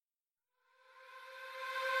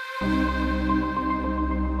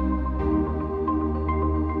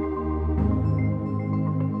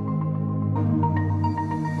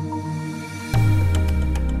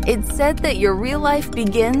It's said that your real life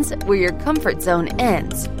begins where your comfort zone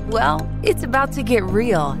ends. Well, it's about to get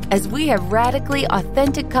real as we have radically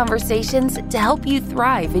authentic conversations to help you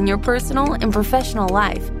thrive in your personal and professional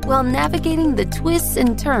life while navigating the twists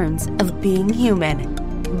and turns of being human.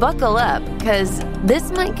 Buckle up, because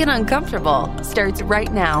This Might Get Uncomfortable starts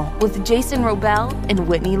right now with Jason Robel and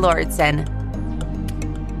Whitney Lauritsen.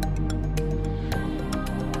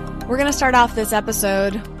 We're going to start off this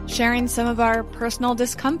episode sharing some of our personal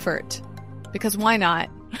discomfort, because why not?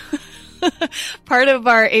 Part of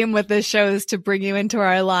our aim with this show is to bring you into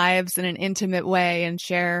our lives in an intimate way and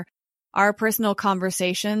share our personal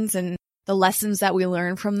conversations and the lessons that we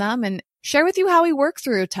learn from them, and share with you how we work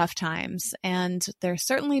through tough times. And there's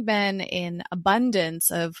certainly been an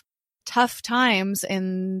abundance of tough times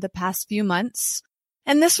in the past few months.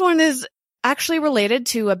 And this one is actually related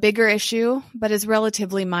to a bigger issue, but is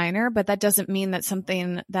relatively minor. But that doesn't mean that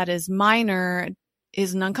something that is minor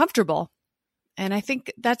isn't uncomfortable. And I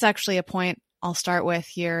think that's actually a point I'll start with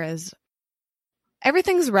here is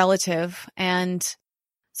everything's relative. And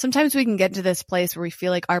sometimes we can get to this place where we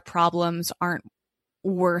feel like our problems aren't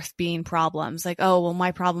worth being problems. Like, oh, well,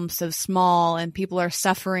 my problem's so small and people are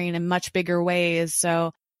suffering in much bigger ways,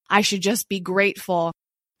 so I should just be grateful.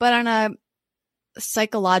 But on a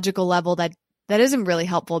psychological level, that isn't really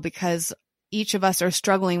helpful, because each of us are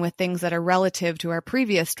struggling with things that are relative to our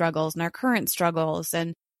previous struggles and our current struggles.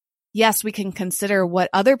 And yes, we can consider what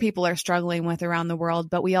other people are struggling with around the world,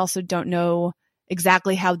 but we also don't know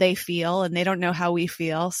exactly how they feel, and they don't know how we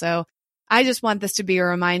feel. So I just want this to be a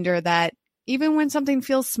reminder that even when something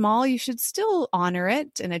feels small, you should still honor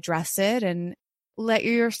it and address it and let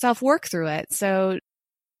yourself work through it. So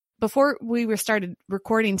before we started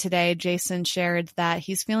recording today, Jason shared that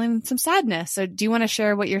he's feeling some sadness. So do you want to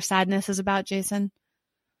share what your sadness is about, Jason?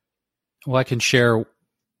 Well, I can share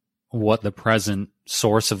what the present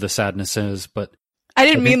source of the sadness is, but I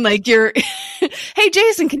didn't mean like you're, hey,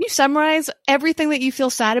 Jason, can you summarize everything that you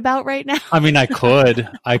feel sad about right now? I mean, I could.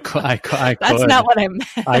 That's not what I meant.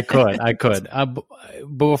 I could. But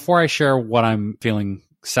before I share what I'm feeling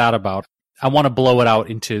sad about, I want to blow it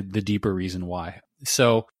out into the deeper reason why.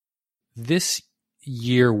 So this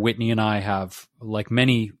year, Whitney and I have, like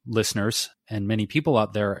many listeners and many people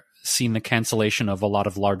out there, seen the cancellation of a lot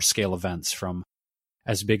of large-scale events, from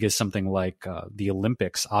as big as something like the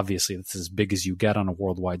Olympics. Obviously, that's as big as you get on a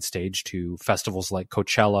worldwide stage, to festivals like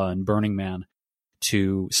Coachella and Burning Man,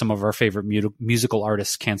 to some of our favorite musical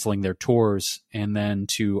artists canceling their tours, and then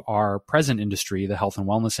to our present industry, the health and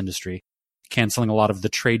wellness industry, canceling a lot of the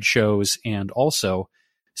trade shows and also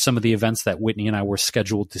some of the events that Whitney and I were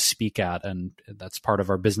scheduled to speak at. And that's part of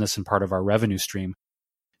our business and part of our revenue stream.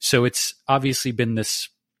 So it's obviously been this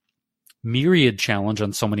myriad challenge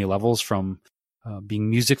on so many levels, from being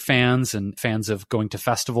music fans and fans of going to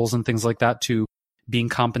festivals and things like that, to being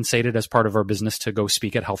compensated as part of our business to go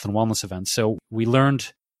speak at health and wellness events. So we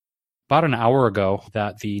learned about an hour ago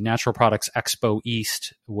that the Natural Products Expo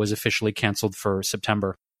East was officially canceled for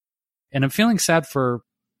September. And I'm feeling sad for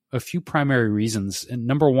a few primary reasons. And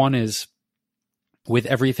number one is, with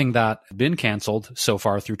everything that had been canceled so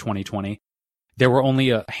far through 2020, there were only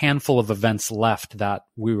a handful of events left that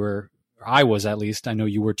I was, at least, I know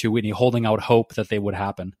you were too, Whitney, holding out hope that they would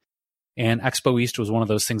happen. And Expo East was one of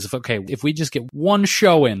those things of, okay, if we just get one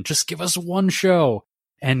show in, just give us one show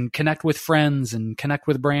and connect with friends and connect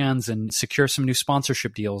with brands and secure some new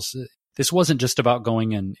sponsorship deals. This wasn't just about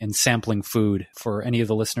going and sampling food. For any of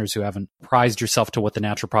the listeners who haven't prized yourself to what the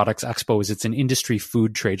Natural Products Expo is, it's an industry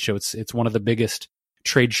food trade show. It's one of the biggest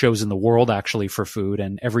trade shows in the world, actually, for food.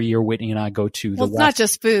 And every year Whitney and I go to it's not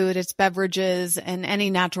just food, it's beverages and any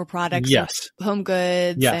natural products. Yes. Home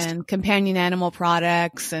goods. Yes. And companion animal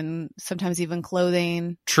products, and sometimes even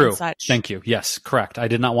clothing. True. And such. Thank you. Yes, correct. I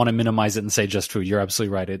did not want to minimize it and say just food. You're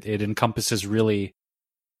absolutely right. It encompasses, really,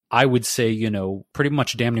 I would say, pretty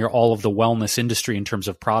much damn near all of the wellness industry in terms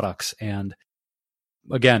of products. And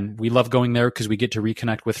again, we love going there because we get to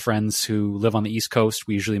reconnect with friends who live on the East Coast.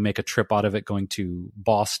 We usually make a trip out of it, going to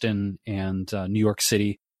Boston and New York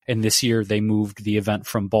City. And this year they moved the event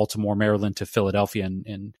from Baltimore, Maryland to Philadelphia.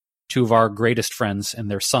 And two of our greatest friends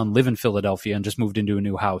and their son live in Philadelphia and just moved into a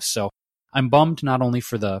new house. So I'm bummed, not only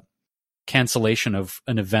for the cancellation of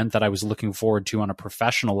an event that I was looking forward to on a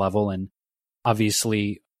professional level, and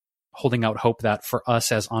obviously holding out hope that for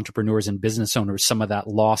us as entrepreneurs and business owners, some of that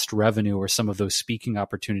lost revenue or some of those speaking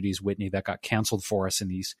opportunities, Whitney, that got canceled for us in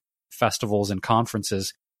these festivals and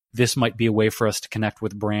conferences, this might be a way for us to connect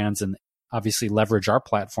with brands and obviously leverage our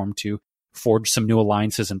platform to forge some new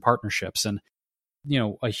alliances and partnerships. And,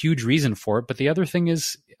 a huge reason for it. But the other thing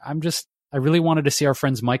is, I'm just I really wanted to see our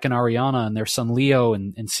friends Mike and Ariana and their son Leo,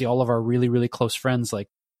 and see all of our really, really close friends like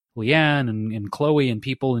Leanne and Chloe and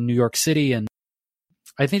people in New York City. And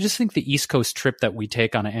I just think the East Coast trip that we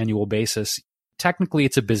take on an annual basis, technically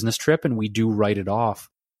it's a business trip and we do write it off.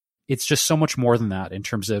 It's just so much more than that in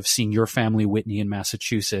terms of seeing your family, Whitney, in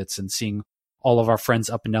Massachusetts, and seeing all of our friends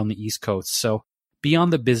up and down the East Coast. So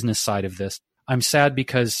beyond the business side of this, I'm sad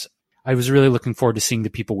because I was really looking forward to seeing the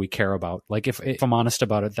people we care about. Like if I'm honest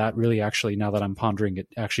about it, that really actually, now that I'm pondering it,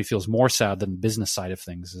 actually feels more sad than the business side of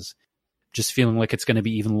things, is just feeling like it's going to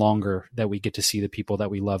be even longer that we get to see the people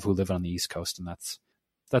that we love who live on the East Coast. And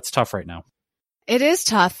that's tough right now. It is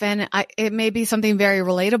tough, and it may be something very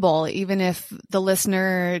relatable, even if the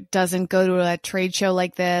listener doesn't go to a trade show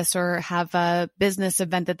like this or have a business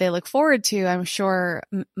event that they look forward to. I'm sure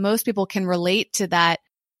most people can relate to that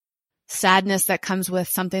sadness that comes with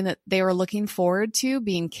something that they were looking forward to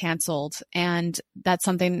being canceled. And that's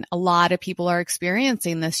something a lot of people are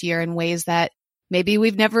experiencing this year in ways that maybe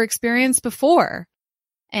we've never experienced before.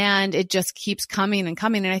 And it just keeps coming and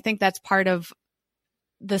coming. And I think that's part of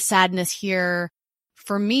the sadness here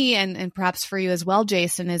for me, and perhaps for you as well,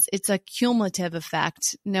 Jason, is it's a cumulative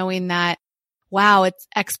effect, knowing that, wow, it's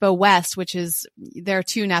Expo West, which is, there are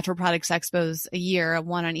 2 natural products expos a year,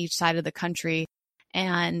 one on each side of the country.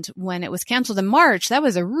 And when it was canceled in March, that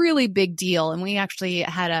was a really big deal. And we actually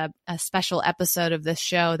had a special episode of this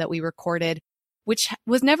show that we recorded, which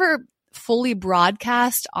was never fully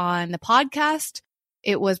broadcast on the podcast.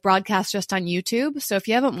 It was broadcast just on YouTube. So if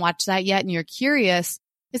you haven't watched that yet and you're curious,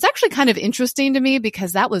 it's actually kind of interesting to me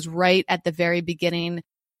because that was right at the very beginning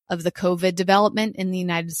of the COVID development in the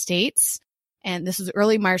United States. And this was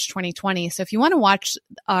early March 2020. So if you want to watch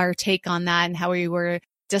our take on that and how we were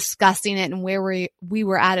discussing it and where we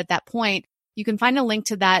were at that point, you can find a link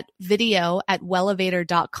to that video at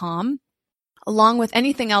wellevator.com, along with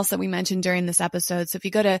anything else that we mentioned during this episode. So if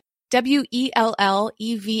you go to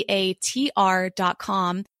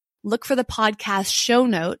wellevator.com, look for the podcast show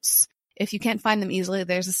notes. If you can't find them easily,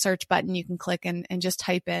 there's a search button you can click and just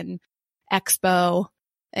type in Expo,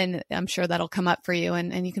 and I'm sure that'll come up for you,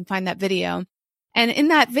 and you can find that video. And in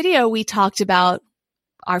that video, we talked about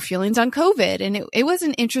our feelings on COVID, and it was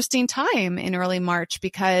an interesting time in early March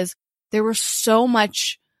because there was so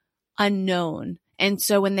much unknown. And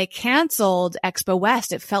so when they canceled Expo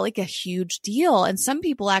West, it felt like a huge deal. And some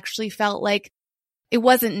people actually felt like it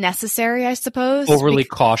wasn't necessary, I suppose. Overly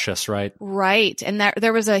cautious, right? Right. And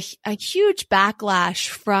there was a huge backlash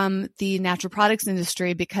from the natural products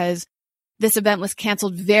industry because this event was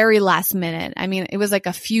canceled very last minute. I mean, it was like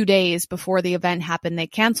a few days before the event happened, they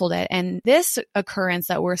canceled it. And this occurrence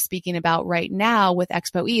that we're speaking about right now with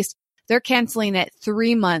Expo East, they're canceling it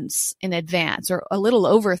 3 months in advance, or a little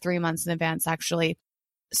over 3 months in advance, actually.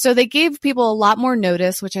 So they gave people a lot more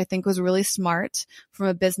notice, which I think was really smart from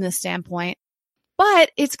a business standpoint.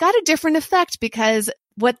 But it's got a different effect because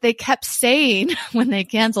what they kept saying when they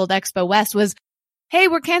canceled Expo West was, hey,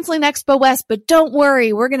 we're canceling Expo West, but don't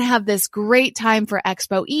worry, we're going to have this great time for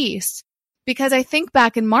Expo East. Because I think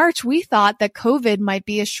back in March, we thought that COVID might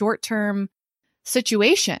be a short-term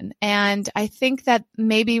situation. And I think that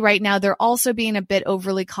maybe right now they're also being a bit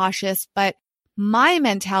overly cautious, but my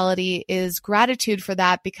mentality is gratitude for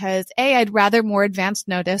that because I'd rather more advanced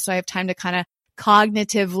notice so I have time to kind of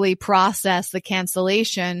cognitively process the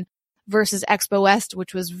cancellation versus Expo West,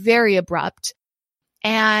 which was very abrupt.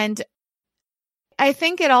 And I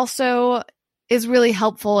think it also is really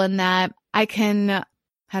helpful in that I can,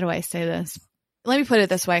 how do I say this? Let me put it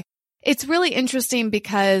this way. It's really interesting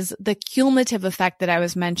because the cumulative effect that I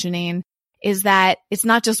was mentioning is that it's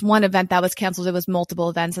not just one event that was canceled, it was multiple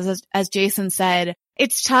events. As Jason said,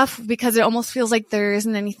 it's tough because it almost feels like there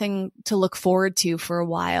isn't anything to look forward to for a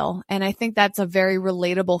while. And I think that's a very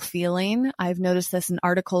relatable feeling. I've noticed this in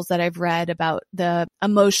articles that I've read about the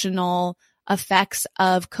emotional effects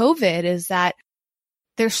of COVID, is that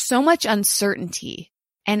there's so much uncertainty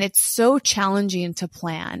and it's so challenging to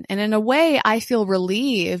plan. And in a way, I feel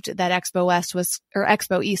relieved that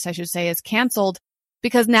Expo East, I should say, is canceled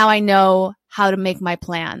because now I know how to make my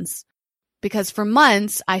plans. Because for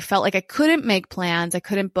months, I felt like I couldn't make plans. I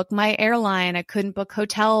couldn't book my airline. I couldn't book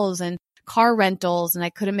hotels and car rentals, and I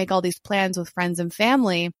couldn't make all these plans with friends and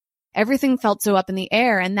family. Everything felt so up in the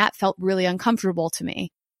air, and that felt really uncomfortable to me.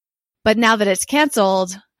 But now that it's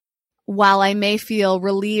canceled, while I may feel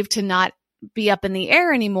relieved to not be up in the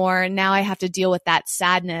air anymore, now I have to deal with that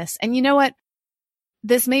sadness. And you know what?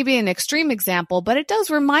 This may be an extreme example, but it does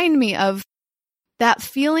remind me of that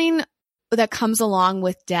feeling that comes along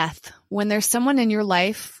with death. When there's someone in your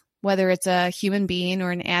life, whether it's a human being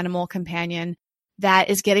or an animal companion, that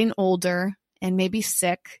is getting older and maybe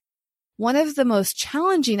sick, one of the most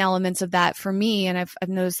challenging elements of that for me, and I've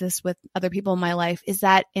noticed this with other people in my life, is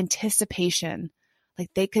that anticipation. Like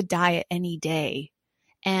they could die at any day.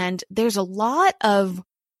 And there's a lot of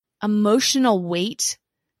emotional weight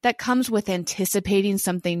that comes with anticipating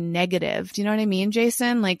something negative. Do you know what I mean,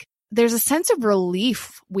 Jason? Like there's a sense of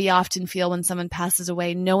relief we often feel when someone passes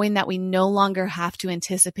away, knowing that we no longer have to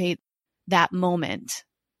anticipate that moment.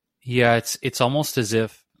 Yeah, it's almost as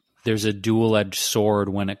if there's a dual-edged sword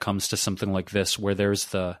when it comes to something like this, where there's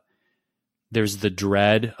the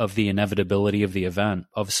dread of the inevitability of the event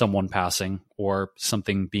of someone passing or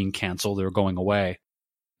something being canceled or going away.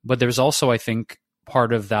 But there's also, I think,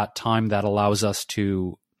 part of that time that allows us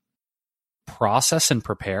to process and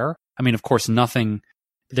prepare. I mean, of course,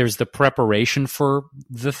 there's the preparation for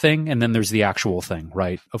the thing, and then there's the actual thing,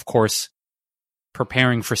 right? Of course,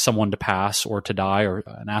 preparing for someone to pass or to die, or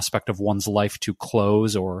an aspect of one's life to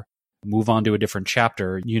close or move on to a different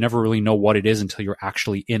chapter, you never really know what it is until you're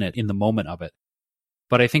actually in it, in the moment of it.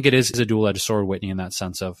 But I think it is a dual-edged sword, Whitney, in that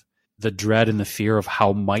sense of the dread and the fear of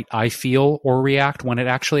how might I feel or react when it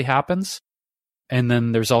actually happens. And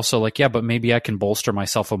then there's also like, yeah, but maybe I can bolster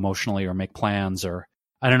myself emotionally or make plans, or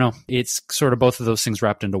I don't know. It's sort of both of those things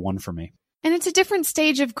wrapped into one for me. And it's a different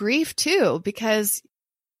stage of grief too, because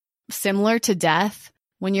similar to death,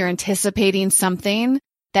 when you're anticipating something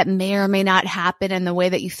that may or may not happen in the way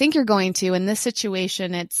that you think you're going to, in this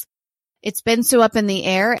situation, it's been so up in the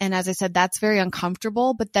air. And as I said, that's very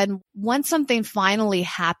uncomfortable. But then once something finally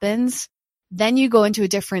happens, then you go into a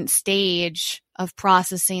different stage of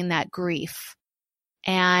processing that grief.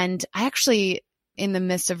 And I actually, in the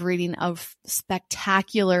midst of reading a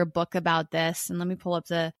spectacular book about this, and let me pull up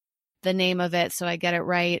the name of it so I get it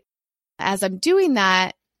right. As I'm doing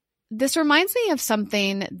that, this reminds me of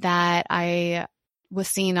something that I was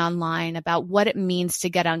seeing online about what it means to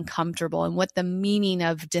get uncomfortable and what the meaning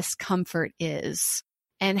of discomfort is,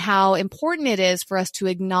 and how important it is for us to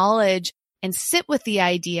acknowledge and sit with the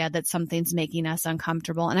idea that something's making us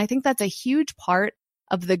uncomfortable. And I think that's a huge part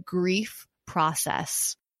of the grief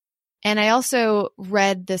process. And I also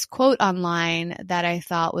read this quote online that I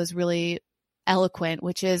thought was really eloquent,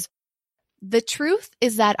 which is, "The truth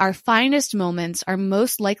is that our finest moments are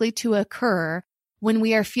most likely to occur when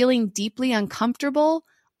we are feeling deeply uncomfortable,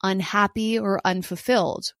 unhappy, or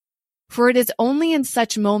unfulfilled. For it is only in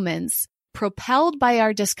such moments, propelled by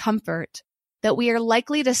our discomfort, that we are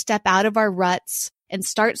likely to step out of our ruts and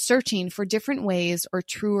start searching for different ways or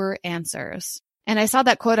truer answers." And I saw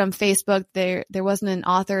that quote on Facebook. There wasn't an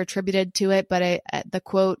author attributed to it, but the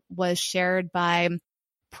quote was shared by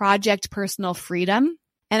Project Personal Freedom.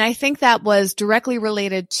 And I think that was directly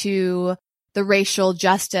related to the racial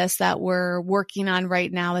justice that we're working on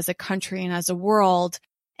right now as a country and as a world,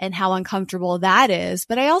 and how uncomfortable that is.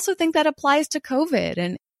 But I also think that applies to COVID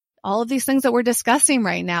and all of these things that we're discussing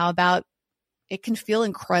right now about it can feel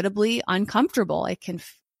incredibly uncomfortable.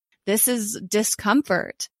 This is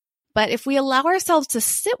discomfort. But if we allow ourselves to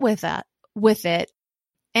sit with it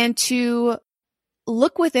and to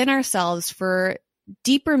look within ourselves for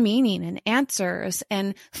deeper meaning and answers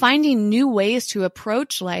and finding new ways to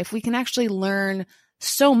approach life, we can actually learn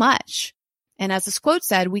so much. And as this quote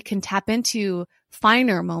said, we can tap into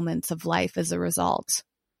finer moments of life as a result.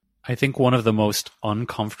 I think one of the most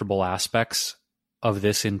uncomfortable aspects of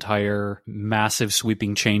this entire massive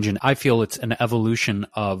sweeping change, and I feel it's an evolution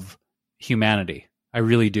of humanity. I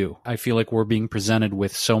really do. I feel like we're being presented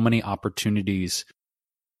with so many opportunities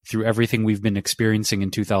through everything we've been experiencing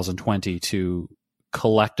in 2020 to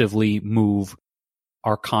collectively move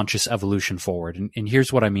our conscious evolution forward. And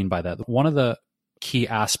here's what I mean by that. One of the key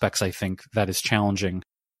aspects I think that is challenging,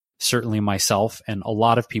 certainly myself and a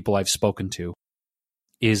lot of people I've spoken to,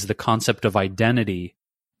 is the concept of identity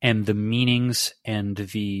and the meanings and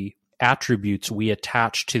the attributes we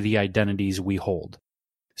attach to the identities we hold.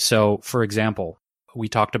 So, for example, we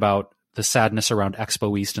talked about the sadness around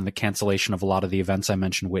Expo East and the cancellation of a lot of the events I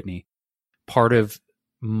mentioned, Whitney. Part of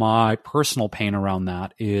my personal pain around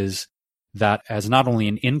that is that as not only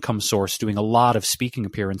an income source, doing a lot of speaking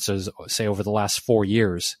appearances, say over the last 4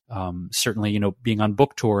 years, certainly, being on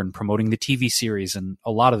book tour and promoting the TV series and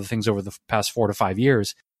a lot of the things over the past 4 to 5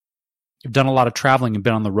 years, I've done a lot of traveling and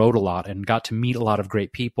been on the road a lot and got to meet a lot of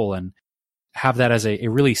great people and have that as a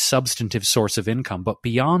really substantive source of income. But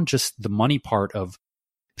beyond just the money part of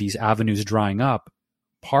these avenues drying up,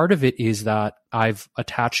 part of it is that I've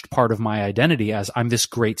attached part of my identity as I'm this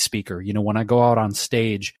great speaker. When I go out on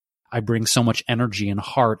stage, I bring so much energy and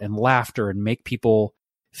heart and laughter and make people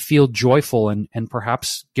feel joyful and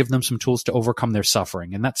perhaps give them some tools to overcome their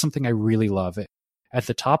suffering. And that's something I really love. At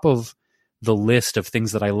the top of the list of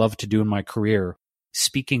things that I love to do in my career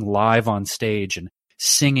speaking live on stage and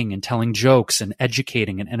singing and telling jokes and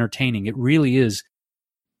educating and entertaining. It really is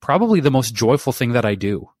probably the most joyful thing that I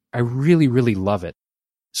do. I really, really love it.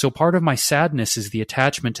 So part of my sadness is the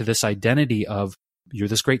attachment to this identity of you're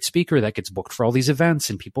this great speaker that gets booked for all these events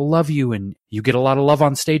and people love you and you get a lot of love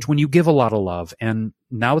on stage when you give a lot of love. And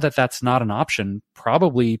now that that's not an option,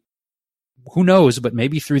 probably, who knows, but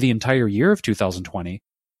maybe through the entire year of 2020,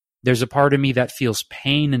 there's a part of me that feels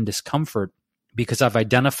pain and discomfort because I've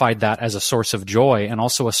identified that as a source of joy and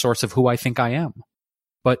also a source of who I think I am.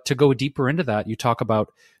 But to go deeper into that, you talk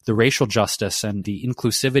about the racial justice and the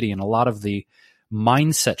inclusivity and a lot of the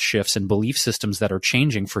mindset shifts and belief systems that are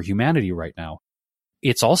changing for humanity right now.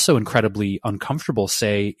 It's also incredibly uncomfortable,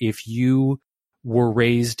 say, if you were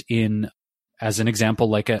raised in, as an example,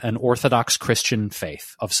 like an Orthodox Christian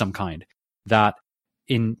faith of some kind, that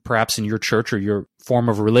perhaps in your church or your form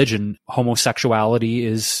of religion, homosexuality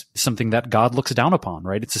is something that God looks down upon,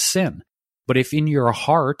 right? It's a sin. But if in your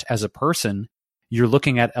heart as a person, you're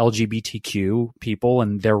looking at LGBTQ people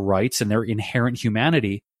and their rights and their inherent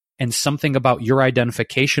humanity, and something about your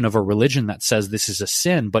identification of a religion that says this is a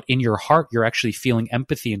sin, but in your heart, you're actually feeling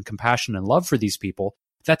empathy and compassion and love for these people,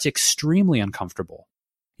 that's extremely uncomfortable.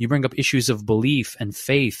 You bring up issues of belief and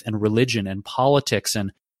faith and religion and politics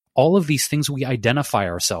and all of these things we identify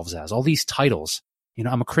ourselves as, all these titles. You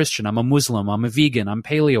know, I'm a Christian, I'm a Muslim, I'm a vegan, I'm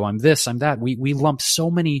paleo, I'm this, I'm that. We lump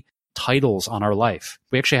so many titles on our life.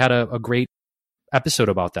 We actually had a great episode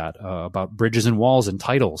about that, about bridges and walls and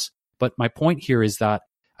titles. But my point here is that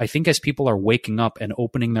I think as people are waking up and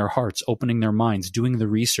opening their hearts, opening their minds, doing the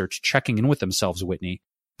research, checking in with themselves, Whitney,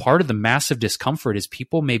 part of the massive discomfort is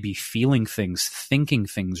people may be feeling things, thinking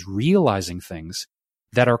things, realizing things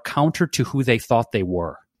that are counter to who they thought they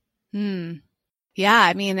were. Yeah,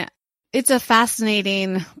 I mean, it's a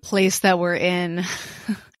fascinating place that we're in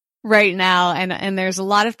right now. And there's a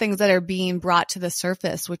lot of things that are being brought to the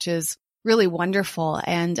surface, which is really wonderful.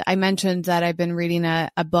 And I mentioned that I've been reading a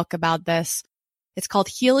book about this. It's called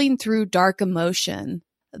Healing Through Dark Emotion,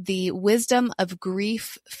 The Wisdom of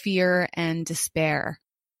Grief, Fear, and Despair.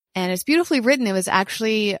 And it's beautifully written. It was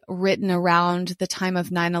actually written around the time of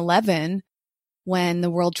 9/11 when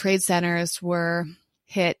the World Trade Centers were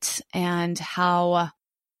hit and how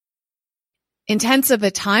intense of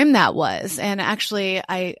a time that was. And actually,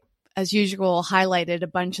 I, as usual, highlighted a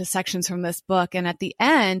bunch of sections from this book. And at the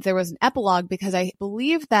end, there was an epilogue because I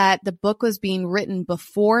believe that the book was being written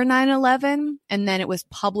before 9/11 and then it was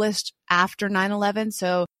published after 9/11.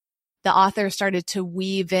 So the author started to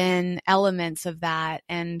weave in elements of that.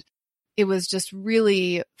 And it was just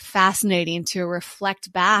really fascinating to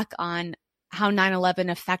reflect back on how 9/11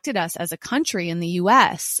 affected us as a country in the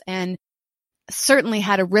US and certainly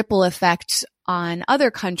had a ripple effect on other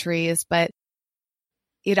countries, but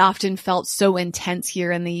it often felt so intense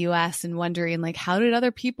here in the US and wondering, like, how did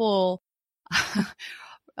other people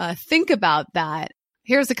think about that?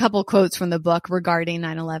 Here's a couple quotes from the book regarding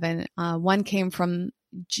 9/11. One came from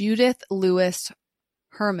Judith Lewis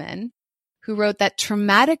Herman, who wrote that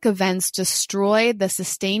traumatic events destroy the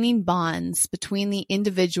sustaining bonds between the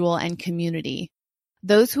individual and community.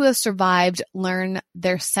 Those who have survived learn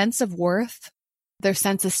their sense of worth, their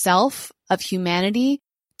sense of self, of humanity,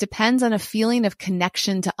 depends on a feeling of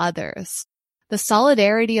connection to others. The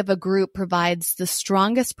solidarity of a group provides the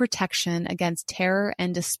strongest protection against terror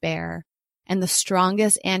and despair, and the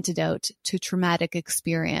strongest antidote to traumatic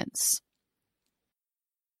experience.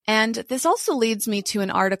 And this also leads me to an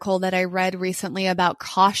article that I read recently about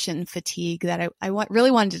caution fatigue that I really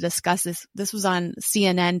wanted to discuss. This was on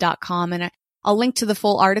CNN.com, and I'll link to the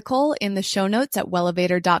full article in the show notes at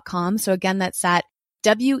wellevatr.com. So again, that's at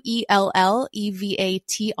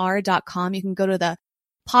WELLEVATR.com. You can go to the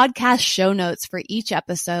podcast show notes for each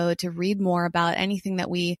episode to read more about anything that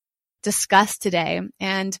we discussed today.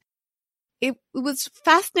 And it was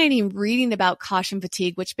fascinating reading about caution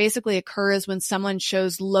fatigue, which basically occurs when someone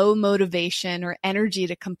shows low motivation or energy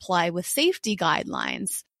to comply with safety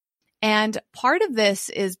guidelines. And part of this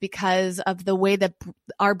is because of the way that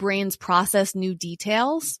our brains process new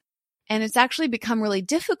details. And it's actually become really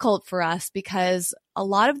difficult for us because a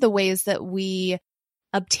lot of the ways that we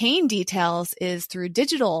obtain details is through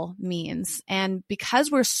digital means. And because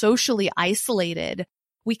we're socially isolated,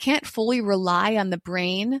 we can't fully rely on the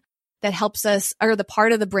brain that helps us, or the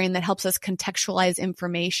part of the brain that helps us contextualize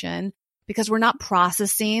information, because we're not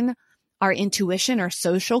processing our intuition or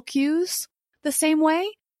social cues the same way.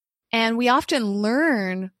 And we often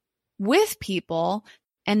learn with people,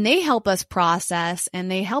 and they help us process and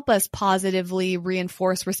they help us positively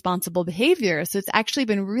reinforce responsible behavior. So it's actually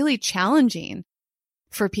been really challenging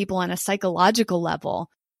for people on a psychological level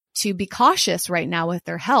to be cautious right now with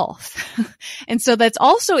their health. And so that's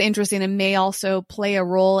also interesting and may also play a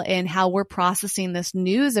role in how we're processing this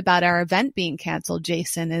news about our event being canceled,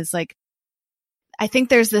 Jason, is like, I think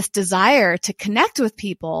there's this desire to connect with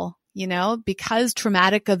people, because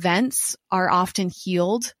traumatic events are often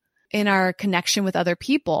healed in our connection with other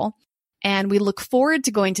people. And we look forward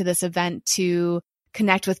to going to this event to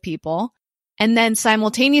connect with people. And then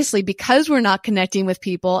simultaneously, because we're not connecting with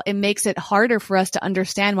people, it makes it harder for us to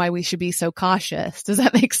understand why we should be so cautious. Does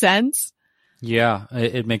that make sense? Yeah,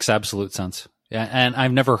 it makes absolute sense. Yeah, and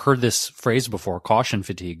I've never heard this phrase before, caution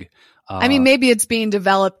fatigue. I mean, maybe it's being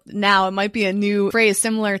developed now. It might be a new phrase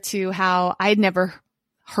similar to how I'd never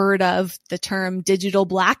heard of the term digital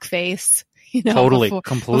blackface, Totally,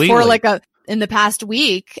 completely. Before in the past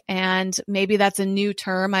week. And maybe that's a new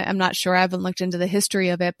term. I'm not sure. I haven't looked into the history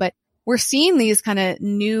of it, but we're seeing these kind of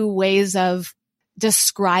new ways of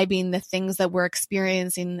describing the things that we're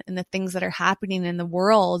experiencing and the things that are happening in the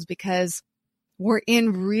world, because we're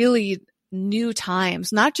in really new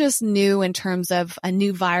times, not just new in terms of a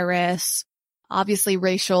new virus. Obviously,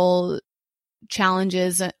 racial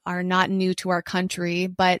challenges are not new to our country,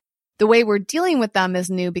 but the way we're dealing with them is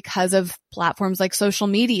new because of platforms like social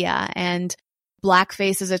media. And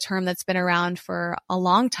blackface is a term that's been around for a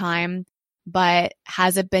long time, but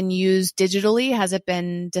has it been used digitally? Has it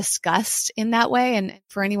been discussed in that way? And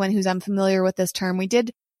for anyone who's unfamiliar with this term, we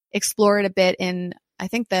did explore it a bit in, I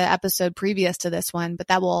think, the episode previous to this one, but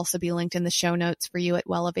that will also be linked in the show notes for you at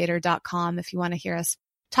wellevator.com if you want to hear us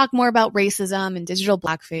talk more about racism and digital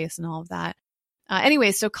blackface and all of that.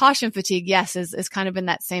 Anyway, so caution fatigue, yes, is kind of in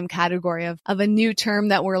that same category of a new term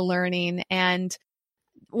that we're learning. And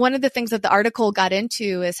one of the things that the article got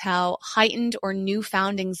into is how heightened or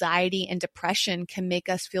newfound anxiety and depression can make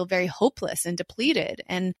us feel very hopeless and depleted.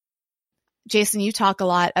 And Jason, you talk a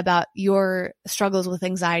lot about your struggles with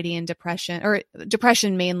anxiety and depression, or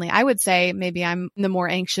depression mainly. I would say maybe I'm the more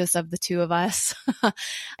anxious of the two of us.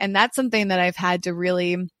 And that's something that I've had to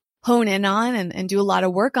really hone in on and do a lot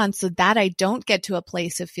of work on so that I don't get to a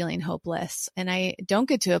place of feeling hopeless and I don't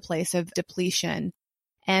get to a place of depletion.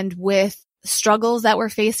 And with struggles that we're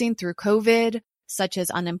facing through COVID, such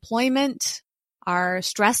as unemployment, our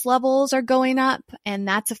stress levels are going up, and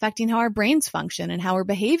that's affecting how our brains function and how we're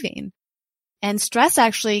behaving. And stress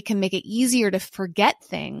actually can make it easier to forget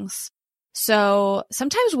things. So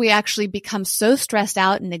sometimes we actually become so stressed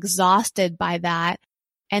out and exhausted by that.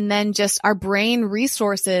 And then just our brain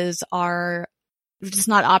resources are just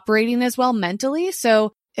not operating as well mentally.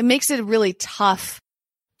 So it makes it really tough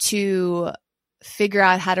to figure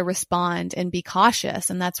out how to respond and be cautious.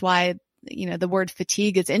 And that's why, the word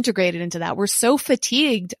fatigue is integrated into that. We're so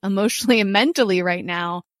fatigued emotionally and mentally right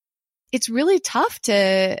now. It's really tough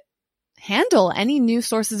to handle any new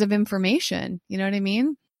sources of information. You know what I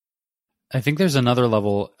mean? I think there's another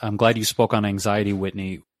level. I'm glad you spoke on anxiety,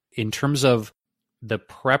 Whitney, in terms of the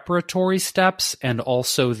preparatory steps and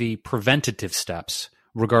also the preventative steps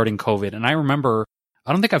regarding COVID. And I remember,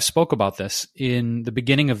 I don't think I've spoke about this in the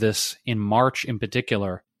beginning of this, in March in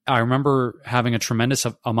particular. I remember having a tremendous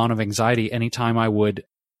amount of anxiety anytime I would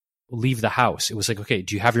leave the house. It was like, okay,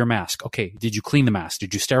 do you have your mask? Okay, did you clean the mask?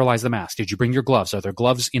 Did you sterilize the mask? Did you bring your gloves? Are there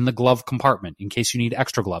gloves in the glove compartment in case you need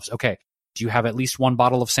extra gloves? Okay, do you have at least one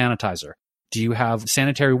bottle of sanitizer? Do you have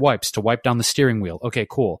sanitary wipes to wipe down the steering wheel? Okay,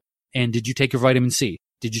 cool. And did you take your vitamin C?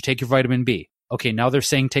 Did you take your vitamin B? Okay, now they're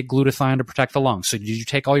saying take glutathione to protect the lungs. So did you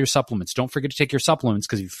take all your supplements? Don't forget to take your supplements,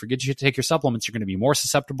 because if you forget to take your supplements, you're going to be more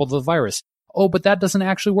susceptible to the virus. Oh, but that doesn't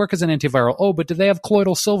actually work as an antiviral. Oh, but do they have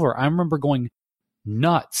colloidal silver? I remember going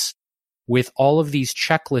nuts with all of these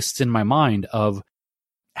checklists in my mind of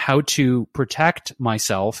how to protect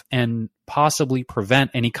myself and possibly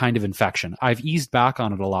prevent any kind of infection. I've eased back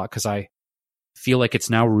on it a lot because I feel like it's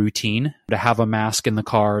now routine to have a mask in the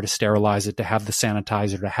car, to sterilize it, to have the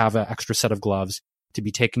sanitizer, to have an extra set of gloves, to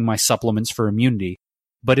be taking my supplements for immunity.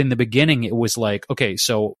 But in the beginning, it was like, okay,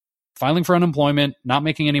 so filing for unemployment, not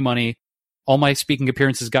making any money, all my speaking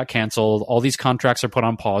appearances got canceled, all these contracts are put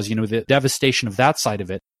on pause, the devastation of that side of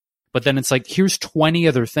it. But then it's like, here's 20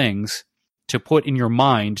 other things to put in your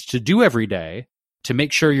mind to do every day to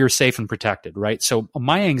make sure you're safe and protected, right? So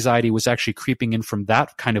my anxiety was actually creeping in from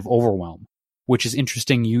that kind of overwhelm, which is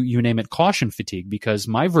interesting. You name it caution fatigue, because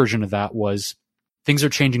my version of that was things are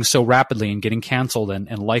changing so rapidly and getting canceled,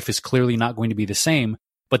 and life is clearly not going to be the same.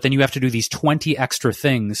 But then you have to do these 20 extra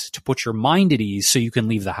things to put your mind at ease so you can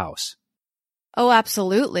leave the house. Oh,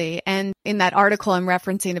 absolutely. And in that article I'm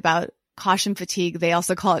referencing about caution fatigue, they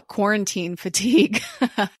also call it quarantine fatigue.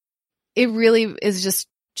 It really is just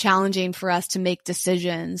challenging for us to make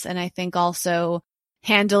decisions. And I think also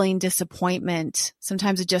handling disappointment.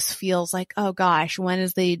 Sometimes it just feels like, oh gosh, when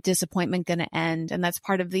is the disappointment going to end? And that's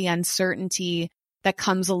part of the uncertainty that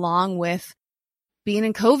comes along with being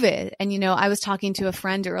in COVID. And, I was talking to a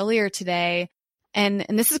friend earlier today, and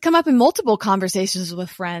this has come up in multiple conversations with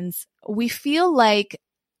friends. We feel like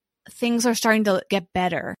things are starting to get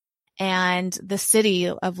better. And the city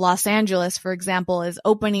of Los Angeles, for example, is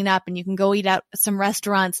opening up, and you can go eat at some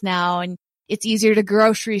restaurants now, and it's easier to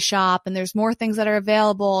grocery shop, and there's more things that are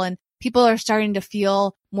available, and people are starting to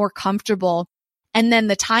feel more comfortable. And then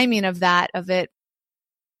the timing of it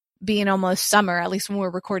being almost summer, at least when we're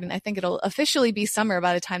recording, I think it'll officially be summer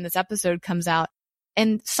by the time this episode comes out.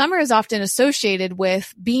 And summer is often associated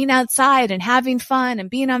with being outside and having fun and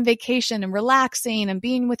being on vacation and relaxing and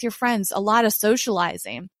being with your friends, a lot of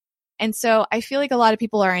socializing. And so I feel like a lot of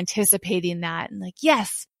people are anticipating that and like,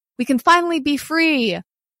 yes, we can finally be free.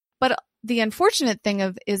 But the unfortunate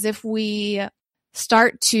thing is if we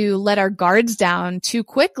start to let our guards down too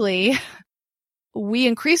quickly, we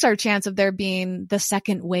increase our chance of there being the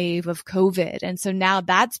second wave of COVID. And so now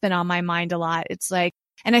that's been on my mind a lot. It's like,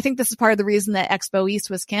 and I think this is part of the reason that Expo East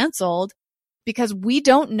was canceled, because we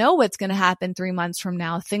don't know what's going to happen 3 months from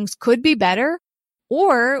now. Things could be better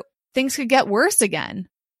or things could get worse again.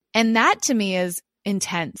 And that to me is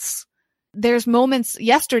intense. There's moments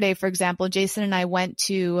yesterday, for example, Jason and I went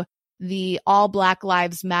to the All Black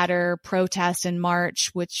Lives Matter protest and march,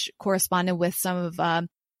 which corresponded with some of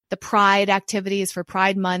the Pride activities for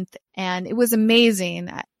Pride Month. And it was amazing.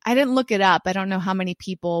 I didn't look it up. I don't know how many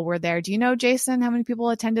people were there. Do you know, Jason, how many people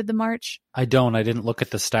attended the march? I don't. I didn't look at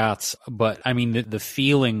the stats. But I mean, the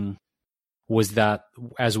feeling was that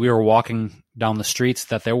as we were walking down the streets,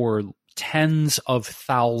 that there were tens of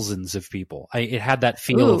thousands of people. It had that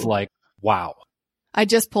feel of like, wow. I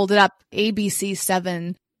just pulled it up.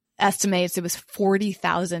 ABC7 estimates it was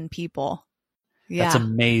 40,000 people. Yeah. That's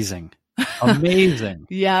amazing. Amazing.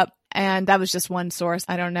 Yep. And that was just one source.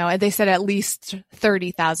 I don't know. They said at least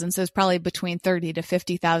 30,000. So it's probably between 30 to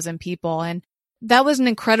 50,000 people. And that was an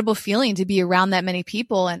incredible feeling to be around that many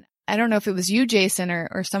people. And I don't know if it was you, Jason,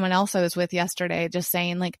 or someone else I was with yesterday, just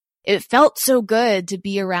saying like, it felt so good to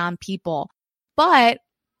be around people. But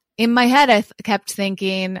in my head, I kept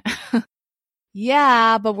thinking,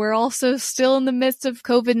 yeah, but we're also still in the midst of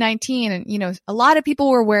COVID-19. And, a lot of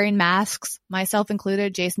people were wearing masks, myself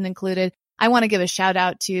included, Jason included. I want to give a shout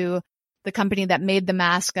out to the company that made the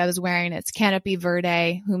mask I was wearing. It's Canopy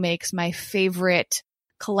Verde, who makes my favorite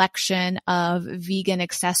collection of vegan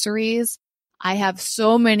accessories. I have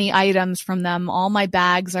so many items from them. All my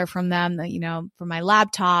bags are from them, for my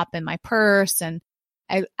laptop and my purse. And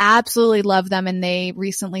I absolutely love them. And they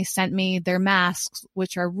recently sent me their masks,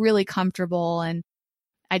 which are really comfortable. And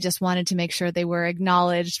I just wanted to make sure they were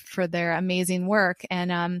acknowledged for their amazing work.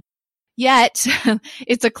 And, yet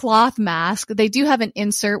it's a cloth mask. They do have an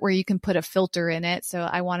insert where you can put a filter in it. So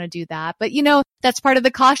I want to do that. But that's part of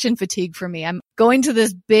the caution fatigue for me. I'm going to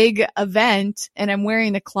this big event and I'm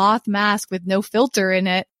wearing a cloth mask with no filter in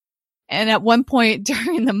it. And at one point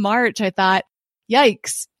during the march, I thought,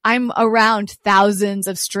 yikes, I'm around thousands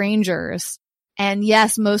of strangers. And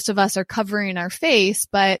yes, most of us are covering our face,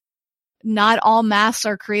 but not all masks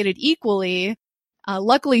are created equally.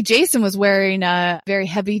 Luckily, Jason was wearing a very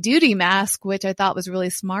heavy duty mask, which I thought was really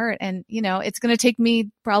smart. And, it's going to take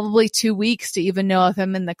me probably 2 weeks to even know if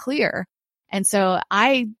I'm in the clear. And so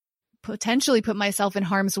I potentially put myself in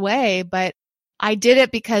harm's way, but I did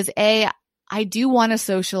it because A, I do want to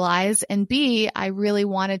socialize, and B, I really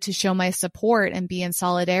wanted to show my support and be in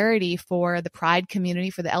solidarity for the Pride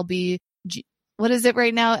community, for the what is it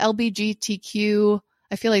right now? LGBTQ.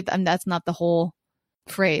 I feel like that's not the whole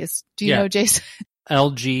phrase. Do you know, Jason?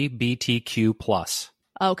 LGBTQ plus.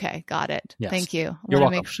 Okay, got it. Yes. Thank you. I You're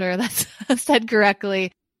want to make sure that's said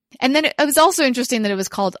correctly. And then it was also interesting that it was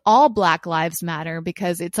called All Black Lives Matter,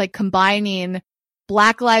 because it's like combining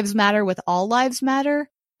Black Lives Matter with All Lives Matter.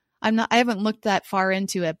 I haven't looked that far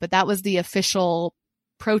into it, but that was the official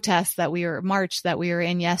march that we were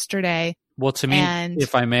in yesterday. Well, to me,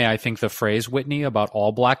 if I may, I think the phrase, Whitney, about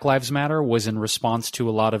all Black Lives Matter was in response to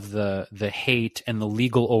a lot of the hate and the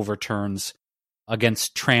legal overturns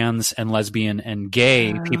against trans and lesbian and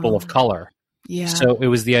gay people of color. Yeah. So it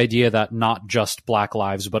was the idea that not just Black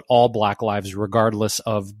lives, but all Black lives, regardless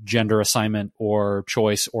of gender assignment or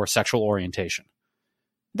choice or sexual orientation.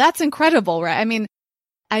 That's incredible, right? I mean,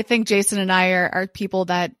 I think Jason and I are people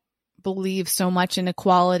that believe so much in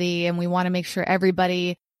equality, and we want to make sure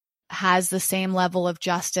everybody has the same level of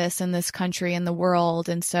justice in this country and the world.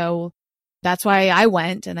 And so that's why I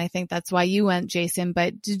went. And I think that's why you went, Jason.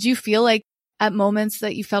 But did you feel like at moments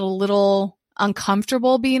that you felt a little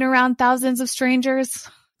uncomfortable being around thousands of strangers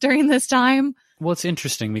during this time? Well, it's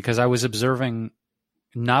interesting because I was observing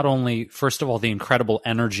not only, first of all, the incredible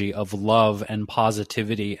energy of love and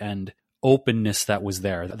positivity and openness that was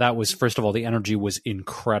there. That was, first of all, the energy was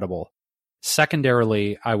incredible.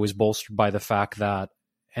 Secondarily, I was bolstered by the fact that,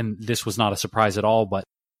 and this was not a surprise at all, but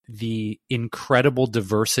the incredible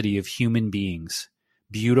diversity of human beings,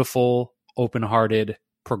 beautiful, open-hearted,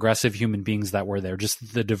 progressive human beings that were there,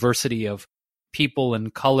 just the diversity of people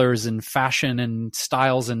and colors and fashion and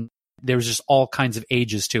styles, and there was just all kinds of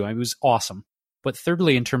ages too. It was awesome. But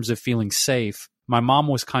thirdly, in terms of feeling safe, my mom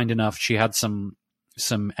was kind enough. She had some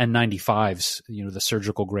N95s, the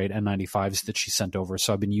surgical grade N95s that she sent over.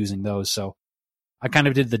 So I've been using those. So I kind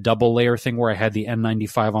of did the double layer thing where I had the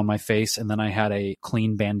N95 on my face and then I had a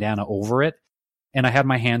clean bandana over it. And I had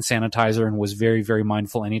my hand sanitizer and was very, very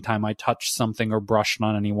mindful anytime I touched something or brushed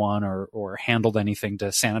on anyone or handled anything to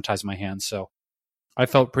sanitize my hands. So I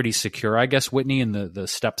felt pretty secure, I guess, Whitney, in the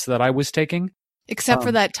steps that I was taking. Except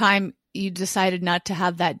for that time you decided not to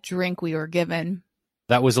have that drink we were given.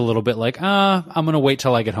 That was a little bit like, I'm going to wait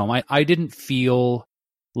till I get home. I didn't feel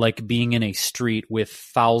like being in a street with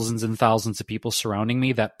thousands and thousands of people surrounding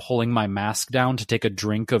me that pulling my mask down to take a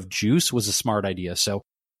drink of juice was a smart idea. So,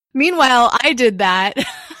 meanwhile, I did that.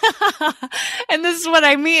 And this is what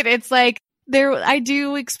I mean. It's like I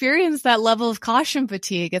do experience that level of caution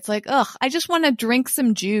fatigue. It's like, I just want to drink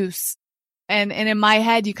some juice. And in my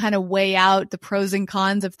head, you kind of weigh out the pros and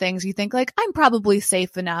cons of things. You think like, I'm probably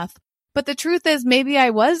safe enough. But the truth is maybe I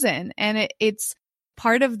wasn't. And it's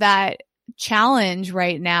part of that challenge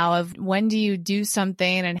right now of when do you do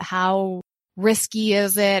something and how risky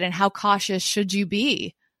is it and how cautious should you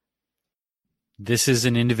be? This is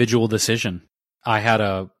an individual decision. I had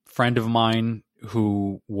a friend of mine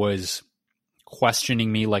who was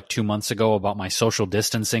questioning me like 2 months ago about my social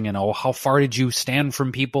distancing and, how far did you stand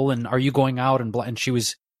from people and are you going out and she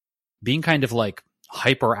was being kind of like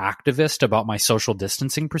hyper activist about my social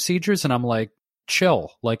distancing procedures. And I'm like,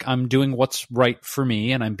 chill, like I'm doing what's right for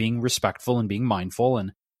me and I'm being respectful and being mindful.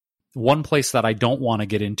 And one place that I don't want to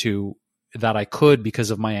get into that I could because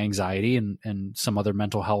of my anxiety and some other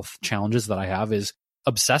mental health challenges that I have is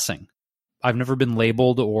obsessing. I've never been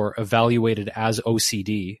labeled or evaluated as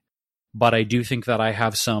OCD, but I do think that I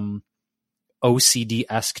have some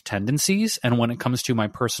OCD-esque tendencies. And when it comes to my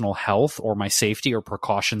personal health or my safety or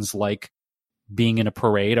precautions like being in a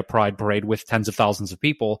pride parade with tens of thousands of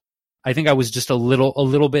people, I think I was just a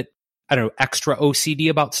little bit, I don't know, extra OCD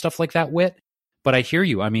about stuff like that, Whit. But I hear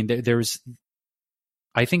you. I mean,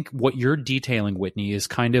 I think what you're detailing, Whitney, is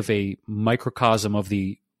kind of a microcosm of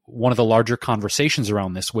one of the larger conversations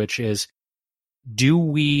around this, which is, do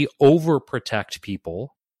we overprotect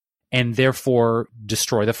people and therefore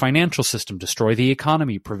destroy the financial system, destroy the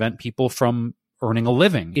economy, prevent people from earning a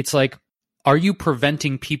living? It's like, are you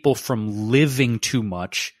preventing people from living too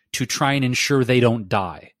much to try and ensure they don't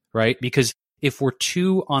die, right? Because if we're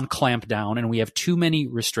too on clamp down and we have too many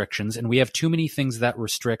restrictions and we have too many things that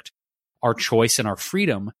restrict our choice and our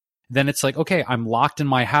freedom, then it's like, okay, I'm locked in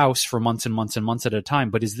my house for months and months and months at a time,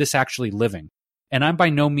 but is this actually living? And I'm by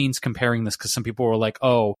no means comparing this because some people were like,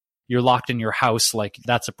 oh, you're locked in your house, like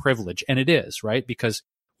that's a privilege. And it is, right? Because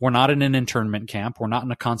we're not in an internment camp. We're not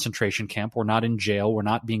in a concentration camp. We're not in jail. We're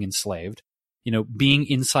not being enslaved. Being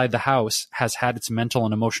inside the house has had its mental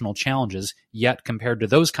and emotional challenges, yet compared to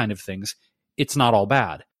those kind of things, it's not all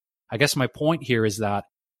bad. I guess my point here is that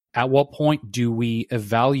at what point do we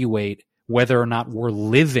evaluate whether or not we're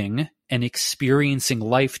living and experiencing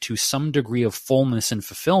life to some degree of fullness and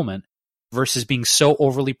fulfillment versus being so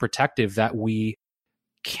overly protective that we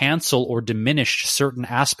cancel or diminish certain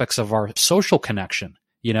aspects of our social connection?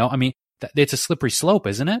 I mean, it's a slippery slope,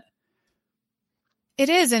 isn't it? It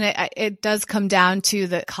is. And it does come down to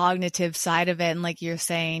the cognitive side of it. And like you're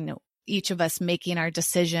saying, each of us making our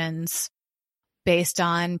decisions based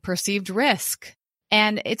on perceived risk.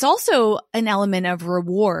 And it's also an element of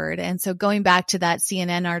reward. And so going back to that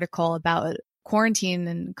CNN article about quarantine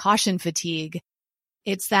and caution fatigue,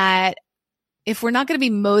 it's that if we're not going to be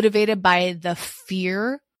motivated by the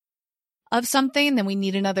fear of something, then we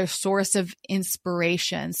need another source of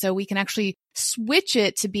inspiration. So we can actually switch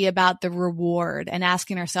it to be about the reward and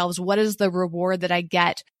asking ourselves, what is the reward that I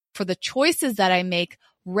get for the choices that I make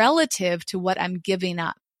relative to what I'm giving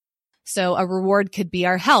up? So a reward could be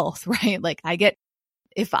our health, right? Like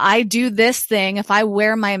if I do this thing, if I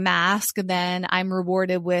wear my mask, then I'm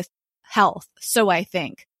rewarded with health. So I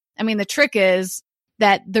think. I mean, the trick is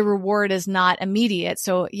that the reward is not immediate.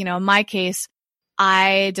 So, in my case,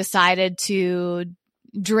 I decided to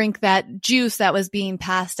drink that juice that was being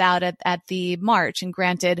passed out at the march. And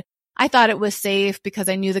granted, I thought it was safe because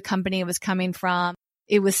I knew the company it was coming from.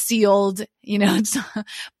 It was sealed,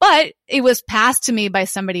 but it was passed to me by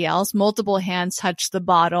somebody else. Multiple hands touched the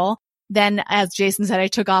bottle. Then, as Jason said, I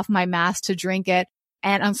took off my mask to drink it.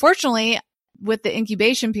 And unfortunately, with the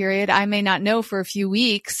incubation period, I may not know for a few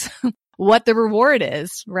weeks what the reward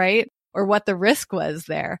is, right? Or what the risk was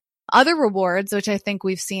there. Other rewards, which I think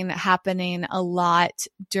we've seen happening a lot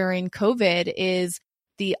during COVID, is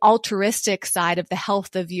the altruistic side of the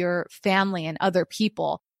health of your family and other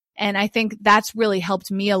people. And I think that's really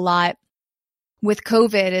helped me a lot with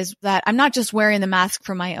COVID, is that I'm not just wearing the mask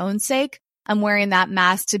for my own sake. I'm wearing that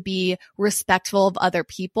mask to be respectful of other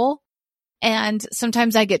people. And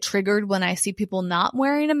sometimes I get triggered when I see people not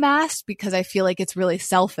wearing a mask because I feel like it's really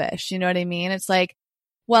selfish. You know what I mean? It's like,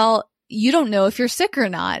 well, you don't know if you're sick or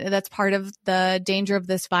not. That's part of the danger of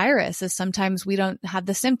this virus, is sometimes we don't have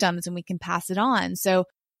the symptoms and we can pass it on. So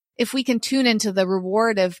if we can tune into the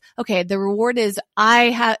reward of, okay, the reward is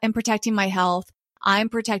I am protecting my health. I'm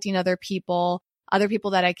protecting other people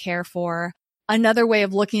that I care for. Another way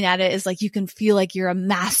of looking at it is like you can feel like you're a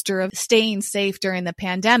master of staying safe during the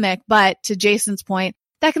pandemic. But to Jason's point,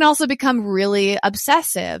 that can also become really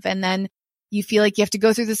obsessive. And then you feel like you have to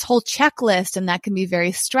go through this whole checklist, and that can be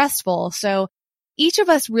very stressful. So each of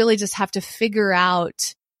us really just have to figure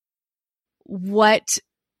out what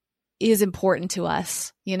is important to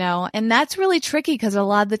us, and that's really tricky because a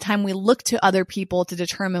lot of the time we look to other people to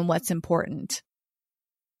determine what's important.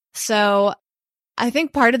 So I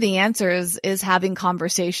think part of the answer is having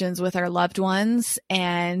conversations with our loved ones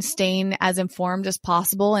and staying as informed as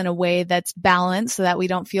possible in a way that's balanced so that we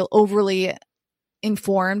don't feel overly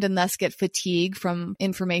informed and thus get fatigued from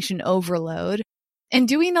information overload, and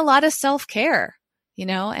doing a lot of self-care,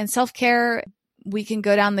 and self-care, we can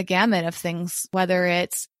go down the gamut of things, whether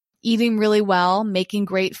it's eating really well, making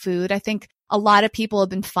great food. I think a lot of people have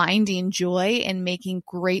been finding joy in making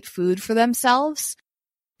great food for themselves.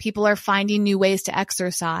 People are finding new ways to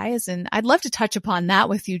exercise. And I'd love to touch upon that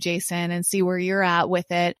with you, Jason, and see where you're at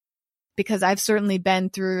with it, because I've certainly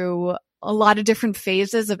been through a lot of different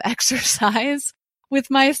phases of exercise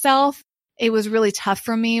with myself. It was really tough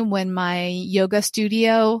for me when my yoga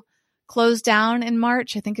studio closed down in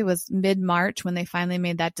March. I think it was mid-March when they finally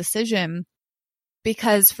made that decision.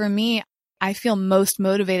 Because for me, I feel most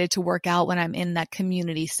motivated to work out when I'm in that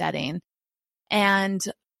community setting. And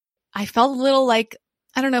I felt a little like,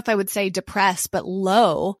 I don't know if I would say depressed, but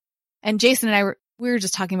low. And Jason and I we were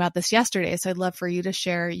just talking about this yesterday. So I'd love for you to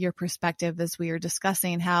share your perspective as we were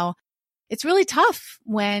discussing how it's really tough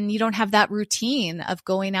when you don't have that routine of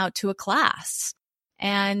going out to a class.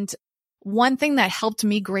 And one thing that helped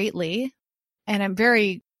me greatly, and I'm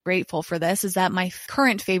very grateful for this, is that my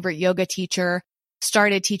current favorite yoga teacher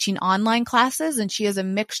started teaching online classes, and she has a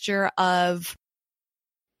mixture of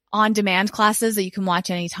on-demand classes that you can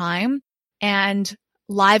watch anytime and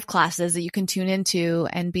live classes that you can tune into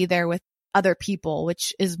and be there with other people,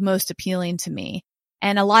 which is most appealing to me.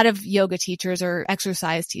 And a lot of yoga teachers or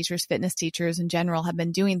exercise teachers, fitness teachers in general, have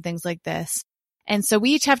been doing things like this. And so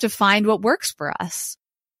we each have to find what works for us.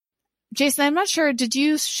 Jason, I'm not sure, did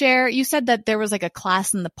you share, you said that there was like a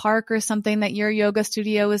class in the park or something that your yoga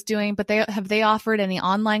studio was doing, but have they offered any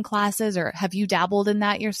online classes, or have you dabbled in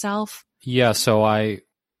that yourself? Yeah, so I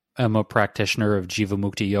am a practitioner of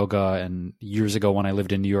Jivamukti Yoga, and years ago when I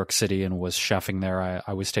lived in New York City and was chefing there,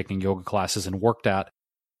 I was taking yoga classes and worked at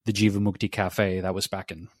the Jivamukti Cafe. That was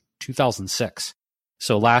back in 2006.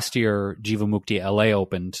 So last year, Jivamukti LA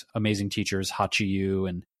opened. Amazing teachers, Hachi Yu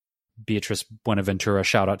and Beatrice Buenaventura,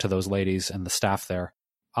 shout out to those ladies and the staff there.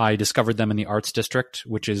 I discovered them in the Arts District,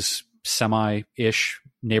 which is semi-ish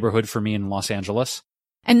neighborhood for me in Los Angeles.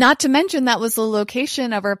 And not to mention that was the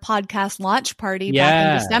location of our podcast launch party back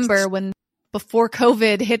in December, before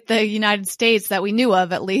COVID hit the United States, that we knew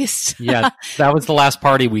of at least. Yeah, that was the last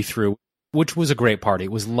party we threw, which was a great party.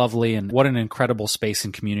 It was lovely, and what an incredible space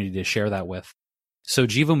and community to share that with. So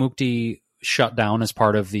Jivamukti shut down as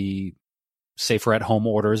part of the safer at home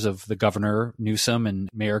orders of the Governor Newsom and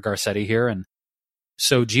Mayor Garcetti here. And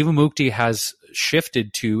so Jivamukti has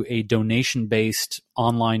shifted to a donation-based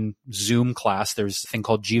online Zoom class. There's a thing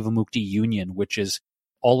called Jivamukti Union, which is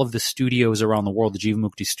all of the studios around the world. The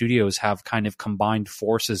Jivamukti studios have kind of combined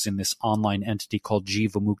forces in this online entity called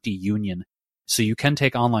Jivamukti Union. So you can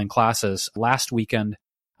take online classes. Last weekend,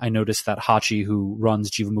 I noticed that Hachi, who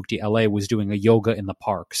runs Jivamukti LA, was doing a yoga in the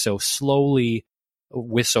park. So slowly,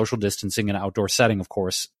 with social distancing and outdoor setting, of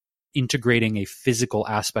course, integrating a physical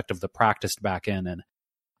aspect of the practice back in. And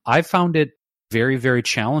I found it very, very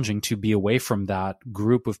challenging to be away from that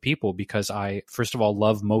group of people because I, first of all,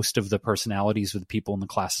 love most of the personalities of the people in the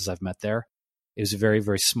classes I've met there. It was a very,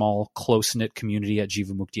 very small, close-knit community at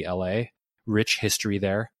Jivamukti LA, rich history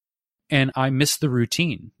there. And I miss the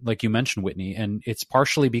routine, like you mentioned, Whitney. And it's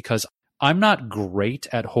partially because I'm not great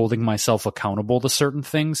at holding myself accountable to certain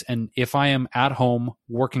things. And if I am at home,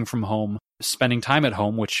 working from home, spending time at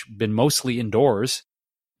home, which been mostly indoors,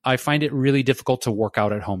 I find it really difficult to work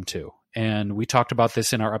out at home too. And we talked about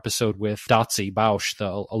this in our episode with Dotsie Bausch,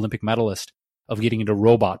 the Olympic medalist, of getting into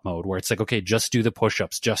robot mode where it's like, okay, just do the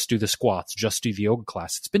push-ups, just do the squats, just do the yoga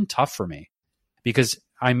class. It's been tough for me because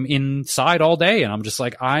I'm inside all day and I'm just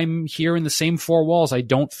like, I'm here in the same four walls. I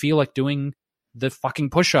don't feel like doing the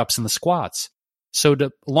fucking push-ups and the squats. So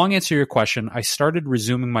to long answer your question, I started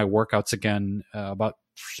resuming my workouts again about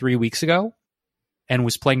 3 weeks ago and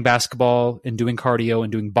was playing basketball and doing cardio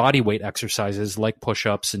and doing body weight exercises like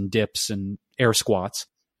push-ups and dips and air squats.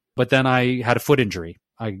 But then I had a foot injury.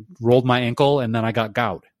 I rolled my ankle and then I got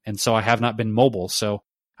gout. And so I have not been mobile. So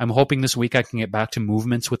I'm hoping this week I can get back to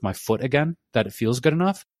movements with my foot again, that it feels good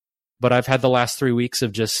enough. But I've had the last 3 weeks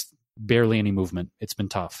of just barely any movement. It's been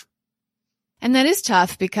tough. And that is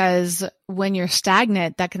tough because when you're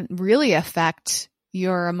stagnant, that can really affect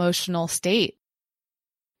your emotional state.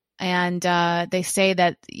 And they say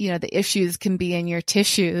that, the issues can be in your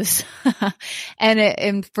tissues.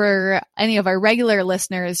 And for any of our regular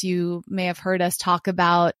listeners, you may have heard us talk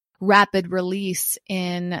about rapid release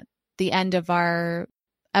in the end of our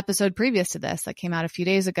episode previous to this that came out a few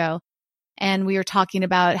days ago. And we were talking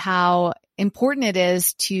about how important it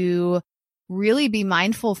is to really be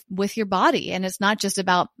mindful with your body. And it's not just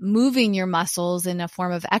about moving your muscles in a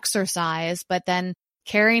form of exercise, but then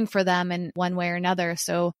caring for them in one way or another.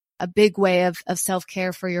 So a big way of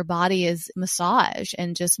self-care for your body is massage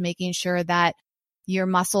and just making sure that your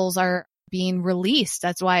muscles are being released.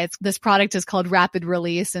 That's why this product is called Rapid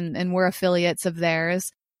Release and we're affiliates of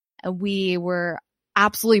theirs. We were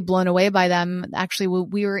absolutely blown away by them. Actually,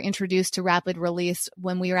 we were introduced to Rapid Release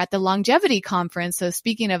when we were at the Longevity Conference. So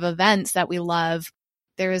speaking of events that we love,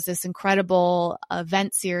 there is this incredible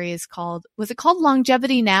event series was it called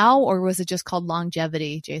Longevity Now or was it just called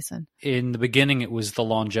Longevity, Jason? In the beginning, it was the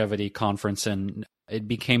Longevity Conference and it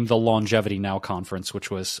became the Longevity Now Conference,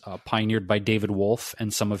 which was pioneered by David Wolf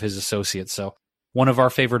and some of his associates. So one of our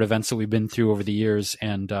favorite events that we've been through over the years.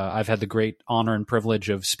 And I've had the great honor and privilege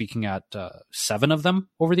of speaking at 7 of them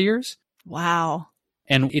over the years. Wow.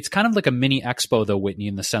 And it's kind of like a mini expo, though, Whitney,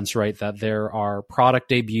 in the sense, right, that there are product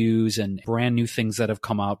debuts and brand new things that have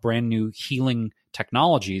come out, brand new healing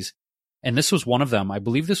technologies. And this was one of them. I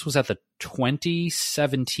believe this was at the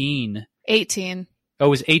 2017. 18. Oh, it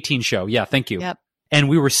was 18 show. Yeah, thank you. Yep. And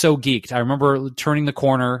we were so geeked. I remember turning the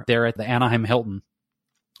corner there at the Anaheim Hilton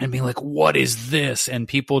and being like, what is this? And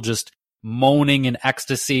people just moaning in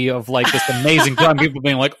ecstasy of like this amazing time. People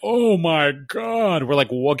being like, oh my God. We're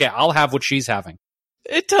like, well, okay, I'll have what she's having.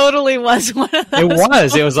 It totally was one of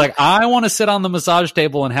those. It was like, I want to sit on the massage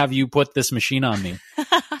table and have you put this machine on me.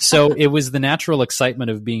 So it was the natural excitement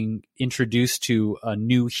of being introduced to a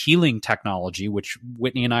new healing technology, which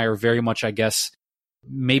Whitney and I are very much, I guess,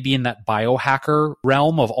 maybe in that biohacker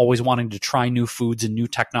realm of always wanting to try new foods and new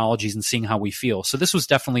technologies and seeing how we feel. So this was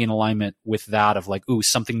definitely in alignment with that of like, ooh,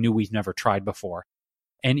 something new we've never tried before.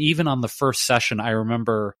 And even on the first session, I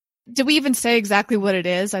remember... Did we even say exactly what it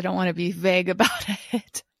is? I don't want to be vague about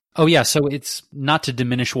it. Oh, yeah. So it's not to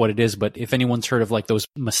diminish what it is, but if anyone's heard of like those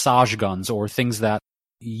massage guns or things that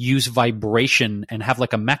use vibration and have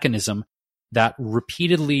like a mechanism that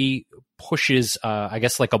repeatedly pushes, I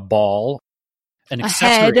guess, like a ball, an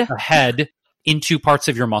accessory, a head into parts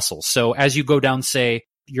of your muscles. So as you go down, say,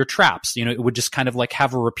 your traps, it would just kind of like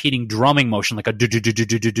have a repeating drumming motion, like a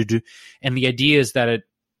do-do-do-do-do-do-do. And the idea is that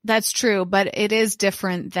That's true, but it is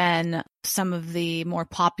different than some of the more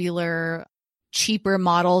popular, cheaper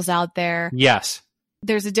models out there. Yes.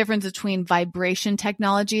 There's a difference between vibration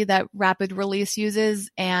technology that Rapid Release uses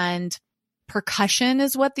and percussion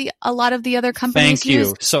is what a lot of the other companies use.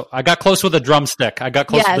 Thank you. So I got close with a drumstick. I got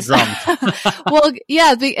close with the drum. Well,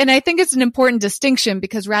 yeah, and I think it's an important distinction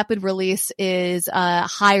because Rapid Release is a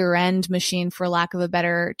higher end machine, for lack of a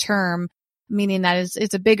better term, meaning that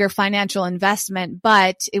it's a bigger financial investment,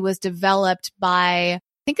 but it was developed by, I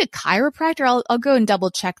think, a chiropractor. I'll go and double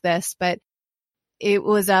check this, but it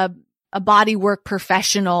was a bodywork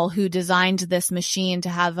professional who designed this machine to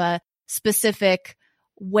have a specific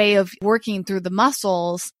way of working through the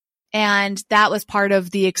muscles. And that was part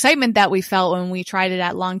of the excitement that we felt when we tried it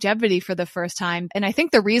at Longevity for the first time. And I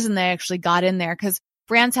think the reason they actually got in there, because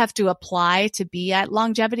brands have to apply to be at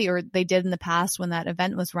Longevity, or they did in the past when that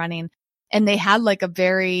event was running. And they had like a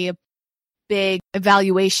very big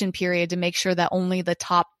evaluation period to make sure that only the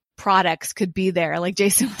top products could be there. Like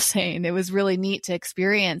Jason was saying, it was really neat to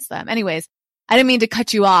experience them. Anyways, I didn't mean to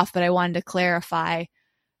cut you off, but I wanted to clarify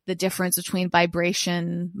the difference between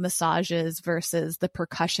vibration massages versus the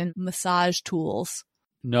percussion massage tools.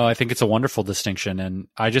 No, I think it's a wonderful distinction. And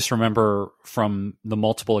I just remember from the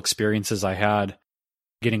multiple experiences I had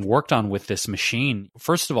getting worked on with this machine.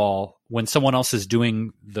 First of all, when someone else is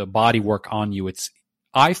doing the body work on you,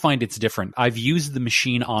 I find it's different. I've used the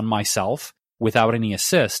machine on myself without any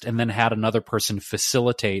assist and then had another person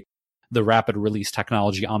facilitate the rapid release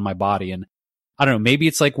technology on my body. And I don't know, maybe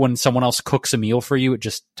it's like when someone else cooks a meal for you, it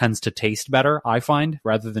just tends to taste better, I find,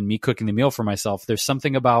 rather than me cooking the meal for myself. There's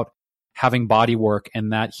something about having body work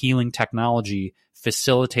and that healing technology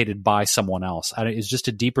facilitated by someone else. It's just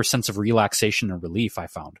a deeper sense of relaxation and relief, I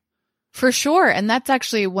found. For sure. And that's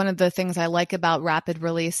actually one of the things I like about Rapid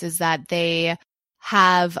Release is that they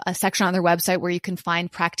have a section on their website where you can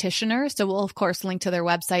find practitioners. So we'll, of course, link to their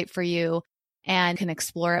website for you and can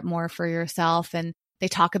explore it more for yourself. And they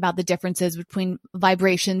talk about the differences between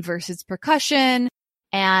vibration versus percussion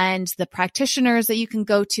and the practitioners that you can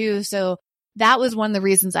go to. So that was one of the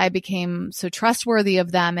reasons I became so trustworthy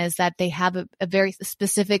of them, is that they have a very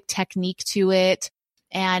specific technique to it,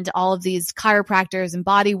 and all of these chiropractors and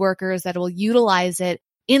body workers that will utilize it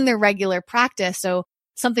in their regular practice. So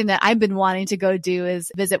something that I've been wanting to go do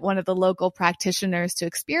is visit one of the local practitioners to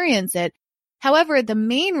experience it. However, the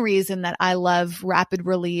main reason that I love Rapid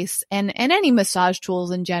Release and any massage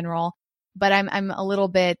tools in general, but I'm a little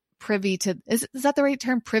bit privy to, is that the right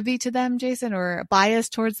term, privy to them, Jason, or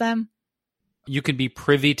biased towards them? You can be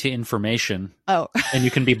privy to information. Oh. And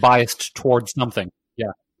you can be biased towards something.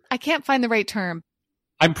 Yeah. I can't find the right term.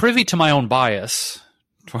 I'm privy to my own bias.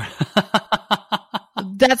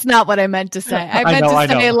 That's not what I meant to say. I meant to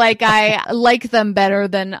say like I like them better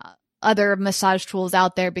than other massage tools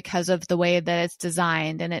out there because of the way that it's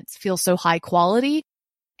designed, and it feels so high quality.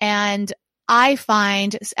 And I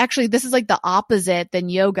find actually this is like the opposite than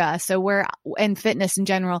yoga. So and fitness in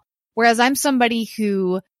general, whereas I'm somebody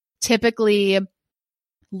who typically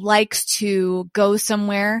likes to go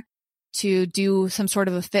somewhere to do some sort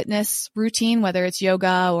of a fitness routine, whether it's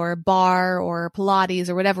yoga or bar or Pilates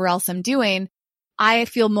or whatever else I'm doing, I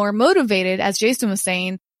feel more motivated, as Jason was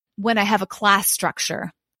saying, when I have a class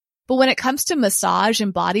structure. But when it comes to massage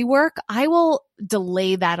and body work, I will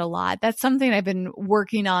delay that a lot. That's something I've been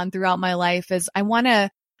working on throughout my life, is I want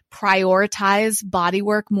to prioritize body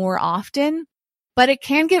work more often, but it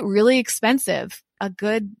can get really expensive. A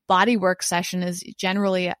good body work session is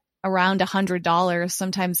generally around $100.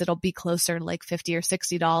 Sometimes it'll be closer to like $50 or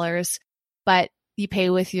 $60, but you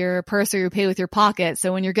pay with your purse or you pay with your pocket.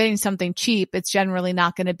 So when you're getting something cheap, it's generally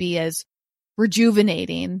not going to be as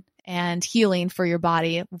rejuvenating and healing for your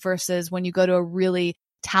body versus when you go to a really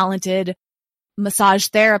talented massage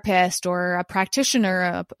therapist or a practitioner,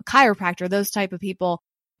 a chiropractor, those type of people,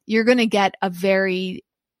 you're going to get a very,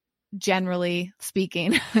 generally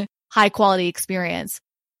speaking, high quality experience.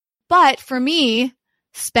 But for me,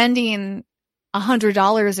 spending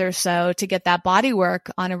 $100 or so to get that body work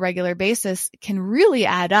on a regular basis can really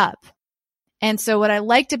add up. And so what I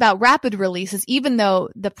liked about Rapid Release is, even though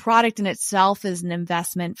the product in itself is an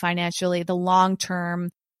investment financially, the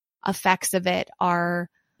long-term effects of it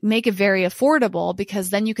make it very affordable,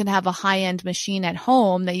 because then you can have a high-end machine at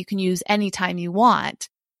home that you can use anytime you want.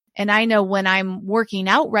 And I know when I'm working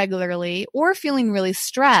out regularly or feeling really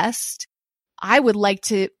stressed, I would like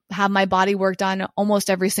to have my body worked on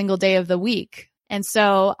almost every single day of the week. And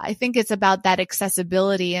so I think it's about that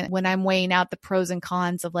accessibility. And when I'm weighing out the pros and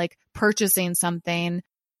cons of like purchasing something,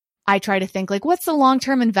 I try to think like, what's the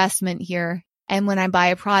long-term investment here? And when I buy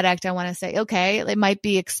a product, I want to say, okay, it might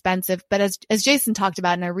be expensive, but as Jason talked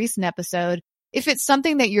about in a recent episode, if it's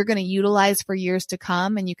something that you're going to utilize for years to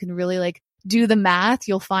come and you can really like do the math,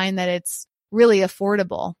 you'll find that it's really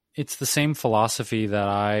affordable. It's the same philosophy that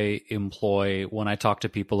I employ when I talk to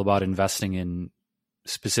people about investing in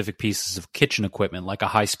specific pieces of kitchen equipment, like a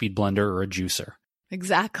high-speed blender or a juicer.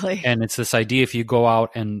 Exactly. And it's this idea, if you go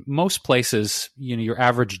out and most places, your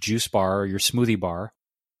average juice bar or your smoothie bar,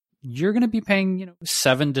 you're going to be paying,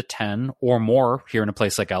 $7 to $10 or more here in a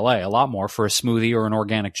place like LA, a lot more for a smoothie or an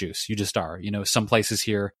organic juice. You just are. Some places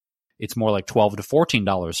here, it's more like $12 to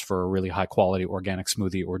 $14 for a really high quality organic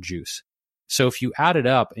smoothie or juice. So if you add it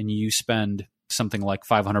up and you spend something like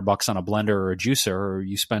 $500 on a blender or a juicer, or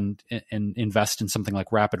you spend and invest in something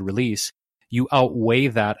like Rapid Release, you outweigh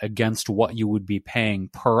that against what you would be paying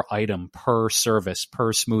per item, per service,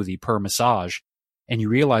 per smoothie, per massage. And you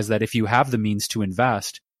realize that if you have the means to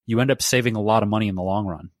invest, you end up saving a lot of money in the long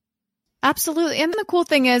run. Absolutely. And the cool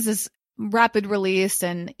thing is Rapid Release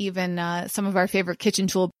and even some of our favorite kitchen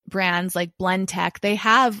tool brands like Blendtec, they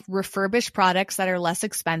have refurbished products that are less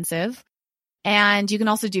expensive. And you can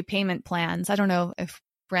also do payment plans. I don't know if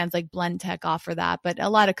brands like Blendtec offer that, but a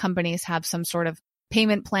lot of companies have some sort of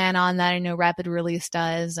payment plan on that. I know Rapid Release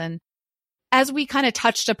does. And as we kind of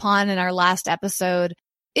touched upon in our last episode,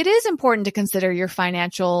 it is important to consider your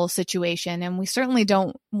financial situation. And we certainly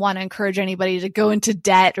don't want to encourage anybody to go into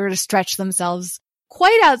debt or to stretch themselves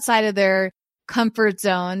quite outside of their comfort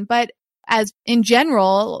zone. But as in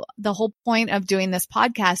general, the whole point of doing this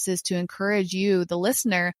podcast is to encourage you, the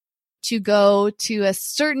listener, to go to a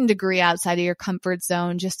certain degree outside of your comfort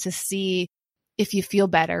zone just to see if you feel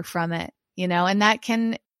better from it, and that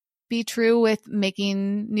can be true with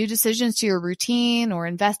making new decisions to your routine or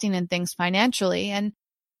investing in things financially. And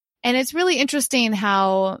it's really interesting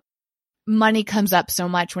how money comes up so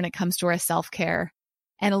much when it comes to our self-care.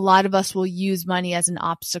 And a lot of us will use money as an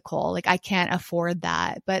obstacle. Like, I can't afford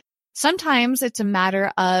that. But sometimes it's a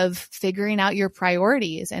matter of figuring out your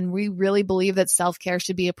priorities. And we really believe that self-care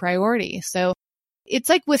should be a priority. So it's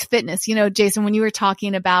like with fitness, Jason, when you were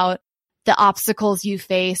talking about the obstacles you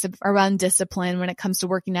face around discipline when it comes to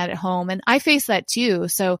working out at home. And I face that too.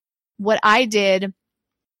 So what I did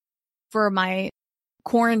for my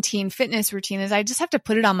quarantine fitness routine is I just have to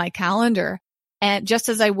put it on my calendar. And just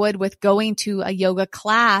as I would with going to a yoga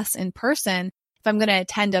class in person, if I'm going to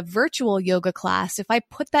attend a virtual yoga class, if I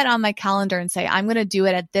put that on my calendar and say, I'm going to do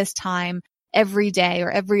it at this time every day or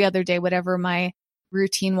every other day, whatever my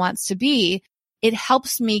routine wants to be, it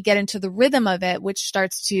helps me get into the rhythm of it, which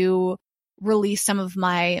starts to release some of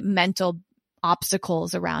my mental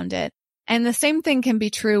obstacles around it. And the same thing can be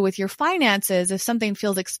true with your finances. If something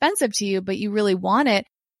feels expensive to you, but you really want it,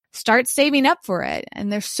 start saving up for it.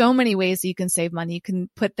 And there's so many ways that you can save money. You can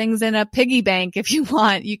put things in a piggy bank if you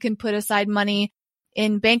want. You can put aside money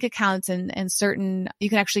in bank accounts and you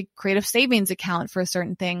can actually create a savings account for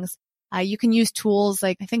certain things. You can use tools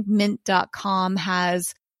like, I think Mint.com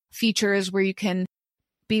has features where you can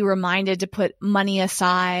be reminded to put money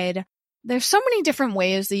aside. There's so many different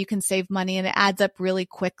ways that you can save money, and it adds up really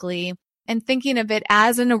quickly. And thinking of it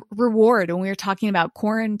as a reward, when we were talking about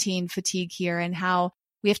quarantine fatigue here and how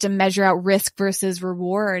we have to measure out risk versus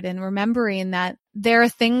reward, and remembering that there are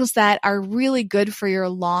things that are really good for your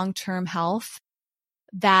long-term health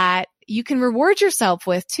that you can reward yourself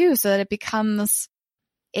with too, so that it becomes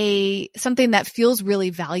something that feels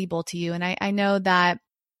really valuable to you. And I know that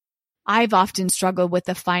I've often struggled with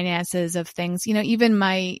the finances of things. Even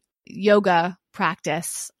my yoga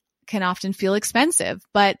practice can often feel expensive,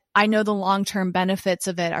 but I know the long-term benefits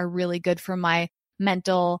of it are really good for my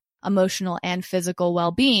mental, emotional, and physical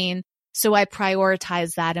well-being. So I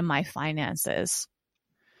prioritize that in my finances.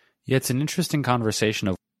 Yeah, it's an interesting conversation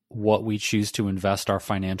of what we choose to invest our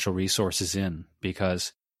financial resources in,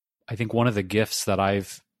 because I think one of the gifts that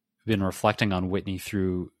I've been reflecting on, Whitney,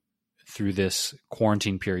 through this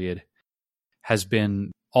quarantine period has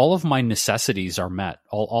been all of my necessities are met.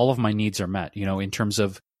 All of my needs are met, in terms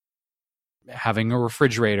of having a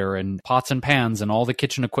refrigerator and pots and pans and all the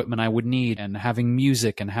kitchen equipment I would need, and having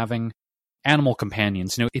music and having animal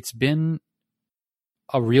companions. It's been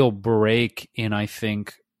a real break in, I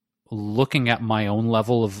think, looking at my own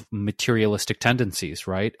level of materialistic tendencies,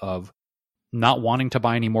 right? Of not wanting to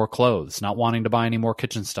buy any more clothes, not wanting to buy any more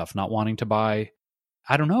kitchen stuff, not wanting to buy,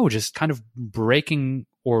 I don't know, just kind of breaking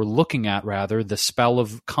or looking at rather the spell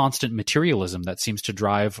of constant materialism that seems to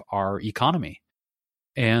drive our economy.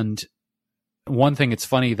 And one thing it's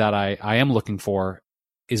funny that I am looking for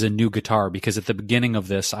is a new guitar, because at the beginning of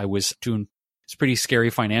this, I was doing, it's pretty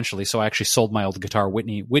scary financially. So I actually sold my old guitar.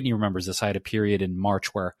 Whitney remembers this. I had a period in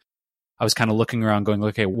March where I was kind of looking around going,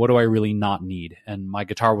 okay, what do I really not need? And my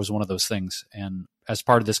guitar was one of those things. And as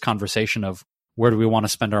part of this conversation of where do we want to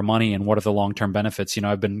spend our money and what are the long-term benefits,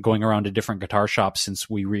 I've been going around to different guitar shops since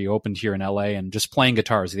we reopened here in LA and just playing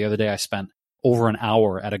guitars. The other day I spent over an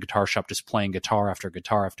hour at a guitar shop just playing guitar after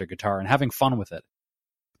guitar after guitar and having fun with it.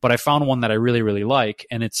 But I found one that I really, really like,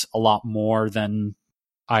 and it's a lot more than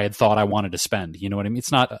I had thought I wanted to spend. You know what I mean?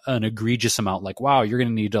 It's not an egregious amount like, wow, you're going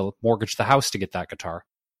to need to mortgage the house to get that guitar.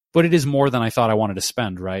 But it is more than I thought I wanted to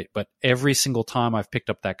spend, right? But every single time I've picked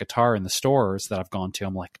up that guitar in the stores that I've gone to,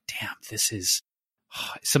 I'm like, damn, this is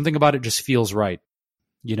something about it just feels right.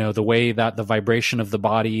 The way that the vibration of the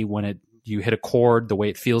body when you hit a chord, the way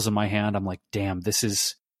it feels in my hand, I'm like, damn, this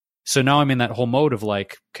is. So now I'm in that whole mode of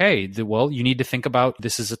like, okay, well, you need to think about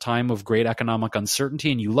this is a time of great economic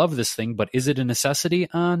uncertainty and you love this thing, but is it a necessity?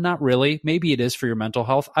 Not really. Maybe it is for your mental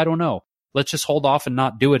health. I don't know. Let's just hold off and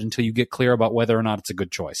not do it until you get clear about whether or not it's a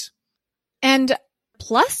good choice. And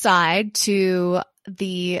plus side to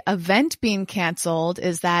the event being canceled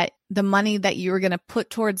is that the money that you were going to put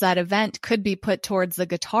towards that event could be put towards the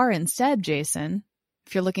guitar instead, Jason,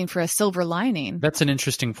 if you're looking for a silver lining. That's an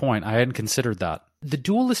interesting point. I hadn't considered that. The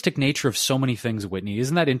dualistic nature of so many things, Whitney,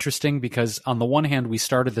 isn't that interesting? Because on the one hand, we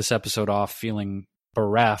started this episode off feeling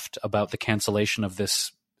bereft about the cancellation of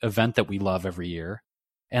this event that we love every year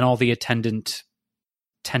and all the attendant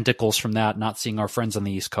tentacles from that, not seeing our friends on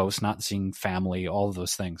the East Coast, not seeing family, all of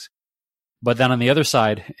those things. But then on the other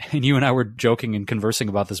side, and you and I were joking and conversing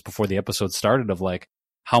about this before the episode started, of like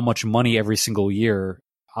how much money every single year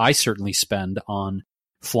I certainly spend on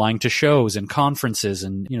flying to shows and conferences.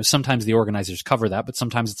 And, you know, sometimes the organizers cover that, but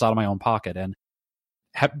sometimes it's out of my own pocket. And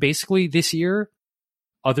basically this year,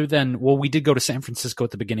 other than, well, we did go to San Francisco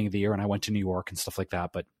at the beginning of the year and I went to New York and stuff like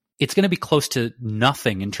that, but it's going to be close to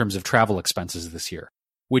nothing in terms of travel expenses this year,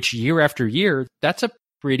 which year after year, that's a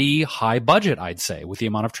pretty high budget, I'd say, with the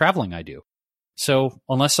amount of traveling I do. So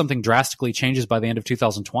unless something drastically changes by the end of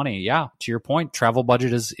 2020, yeah, to your point, travel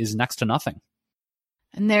budget is next to nothing.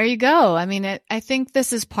 And there you go. I mean, I think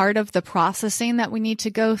this is part of the processing that we need to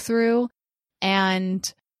go through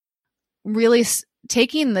and really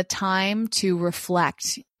taking the time to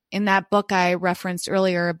reflect. In that book I referenced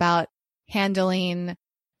earlier about healing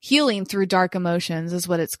through dark emotions is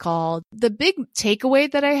what it's called. The big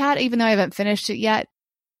takeaway that I had, even though I haven't finished it yet,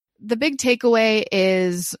 the big takeaway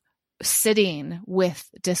is sitting with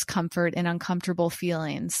discomfort and uncomfortable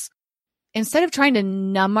feelings. Instead of trying to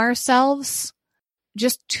numb ourselves,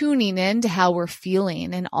 just tuning in to how we're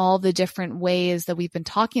feeling and all the different ways that we've been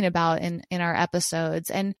talking about in our episodes,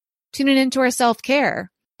 and tuning into our self-care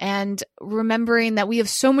and remembering that we have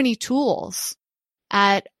so many tools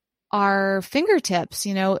at our fingertips.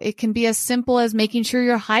 You know, it can be as simple as making sure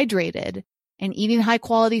you're hydrated and eating high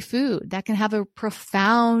quality food. That can have a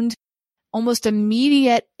profound, almost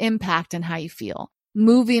immediate impact on how you feel.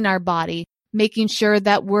 Moving our body, making sure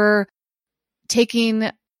that we're taking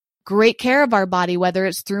great care of our body, whether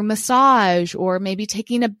it's through massage or maybe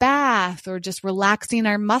taking a bath or just relaxing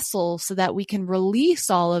our muscles so that we can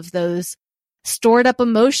release all of those stored up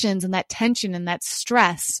emotions and that tension and that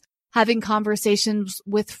stress, having conversations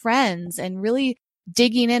with friends and really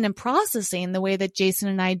digging in and processing the way that Jason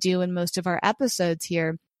and I do in most of our episodes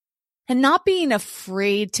here, and not being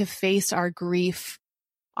afraid to face our grief,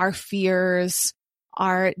 our fears,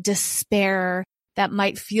 our despair that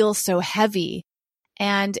might feel so heavy.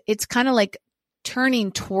 And it's kind of like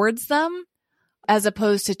turning towards them as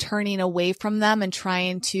opposed to turning away from them and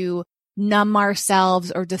trying to numb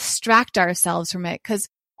ourselves or distract ourselves from it. Because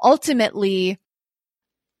ultimately,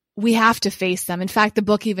 we have to face them. In fact, the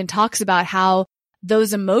book even talks about how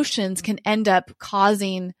those emotions can end up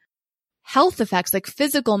causing health effects, like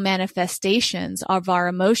physical manifestations of our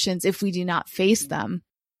emotions if we do not face them.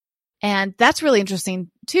 And that's really interesting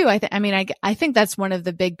too. I think that's one of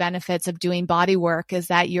the big benefits of doing body work is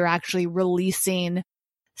that you're actually releasing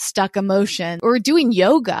stuck emotion. Or doing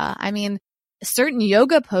yoga. I mean, certain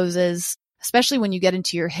yoga poses, especially when you get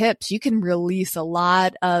into your hips, you can release a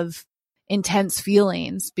lot of intense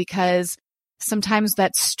feelings because sometimes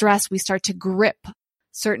that stress, we start to grip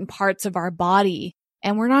certain parts of our body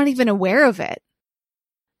and we're not even aware of it.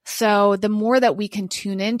 So the more that we can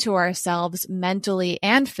tune into ourselves mentally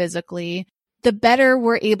and physically, the better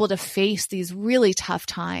we're able to face these really tough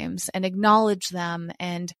times and acknowledge them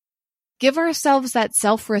and give ourselves that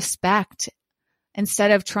self-respect instead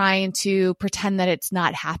of trying to pretend that it's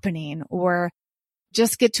not happening or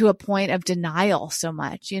just get to a point of denial so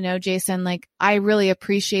much. You know, Jason, like, I really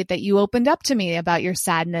appreciate that you opened up to me about your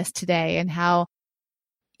sadness today and how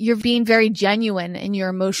you're being very genuine in your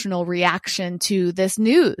emotional reaction to this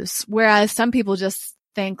news. Whereas some people just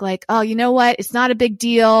think like, oh, you know what? It's not a big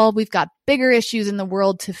deal. We've got bigger issues in the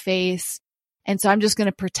world to face. And so I'm just going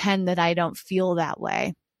to pretend that I don't feel that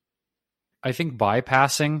way. I think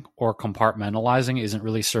bypassing or compartmentalizing isn't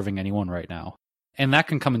really serving anyone right now. And that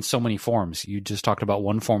can come in so many forms. You just talked about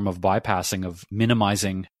one form of bypassing, of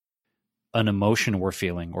minimizing an emotion we're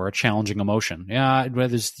feeling or a challenging emotion. Yeah,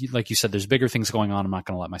 there's, like you said, there's bigger things going on. I'm not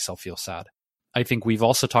going to let myself feel sad. I think we've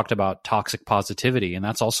also talked about toxic positivity, and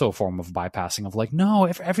that's also a form of bypassing of like, no,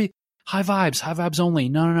 every high vibes only.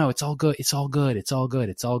 No, it's all good. It's all good. It's all good.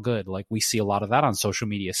 It's all good. Like, we see a lot of that on social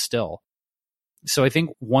media still. So I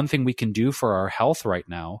think one thing we can do for our health right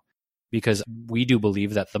now, because we do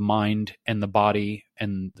believe that the mind and the body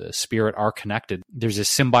and the spirit are connected. There's a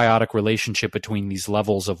symbiotic relationship between these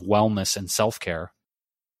levels of wellness and self-care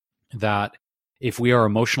that if we are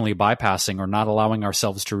emotionally bypassing or not allowing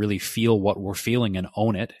ourselves to really feel what we're feeling and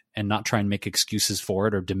own it and not try and make excuses for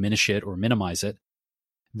it or diminish it or minimize it,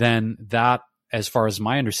 then that, as far as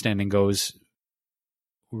my understanding goes,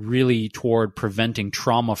 really toward preventing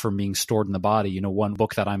trauma from being stored in the body. One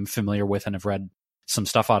book that I'm familiar with and have read some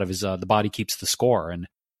stuff out of is The Body Keeps the Score, and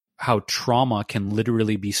how trauma can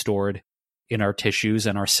literally be stored in our tissues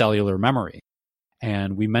and our cellular memory.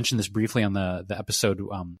 And we mentioned this briefly on the episode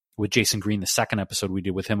with Jason Green, the second episode we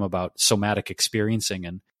did with him about somatic experiencing.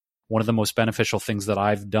 And one of the most beneficial things that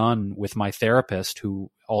I've done with my therapist,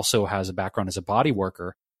 who also has a background as a body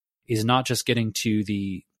worker, is not just getting to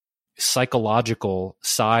the psychological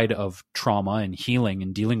side of trauma and healing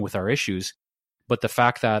and dealing with our issues, but the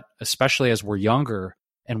fact that, especially as we're younger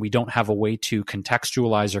and we don't have a way to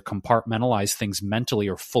contextualize or compartmentalize things mentally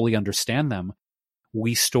or fully understand them,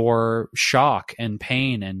 we store shock and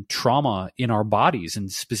pain and trauma in our bodies in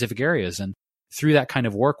specific areas. And through that kind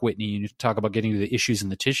of work, Whitney, you talk about getting to the issues in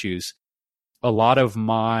the tissues. A lot of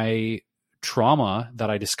my trauma that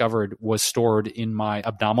I discovered was stored in my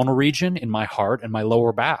abdominal region, in my heart, and my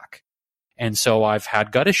lower back. And so I've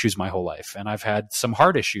had gut issues my whole life, and I've had some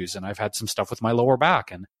heart issues, and I've had some stuff with my lower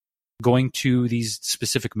back. And going to these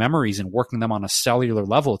specific memories and working them on a cellular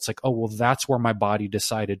level, it's like, oh, well, that's where my body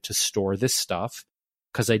decided to store this stuff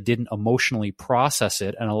because I didn't emotionally process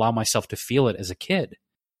it and allow myself to feel it as a kid.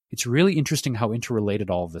 It's really interesting how interrelated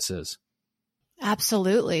all of this is.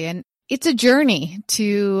 Absolutely. And it's a journey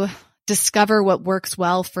to discover what works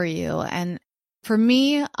well for you. And for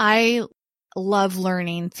me, I love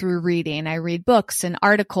learning through reading. I read books and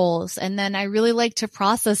articles, and then I really like to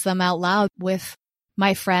process them out loud with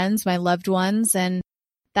my friends, my loved ones. And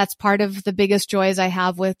that's part of the biggest joys I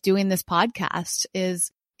have with doing this podcast.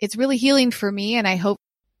 Is it's really healing for me, and I hope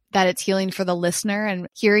that it's healing for the listener, and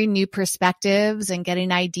hearing new perspectives and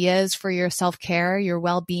getting ideas for your self-care, your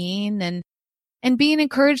well-being, and being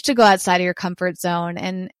encouraged to go outside of your comfort zone.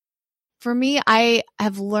 And for me, I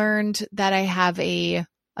have learned that I have a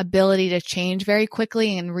ability to change very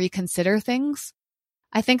quickly and reconsider things.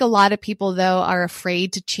 I think a lot of people, though, are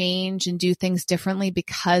afraid to change and do things differently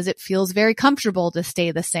because it feels very comfortable to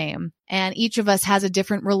stay the same. And each of us has a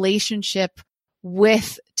different relationship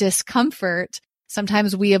with discomfort.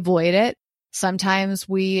 Sometimes we avoid it. Sometimes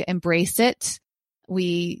we embrace it.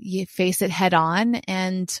 We face it head on.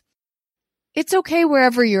 And it's okay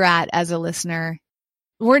wherever you're at as a listener.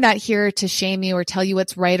 We're not here to shame you or tell you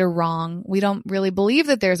what's right or wrong. We don't really believe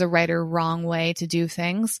that there's a right or wrong way to do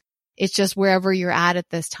things. It's just wherever you're at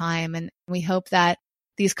this time. And we hope that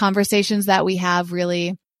these conversations that we have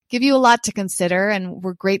really give you a lot to consider. And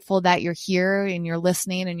we're grateful that you're here and you're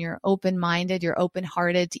listening and you're open-minded, you're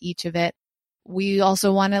open-hearted to each of it. We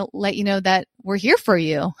also want to let you know that we're here for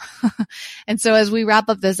you. And so as we wrap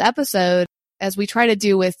up this episode, as we try to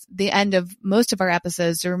do with the end of most of our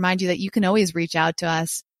episodes, to remind you that you can always reach out to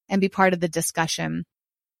us and be part of the discussion.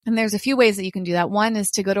 And there's a few ways that you can do that. One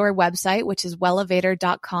is to go to our website, which is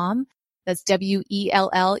wellevator.com. That's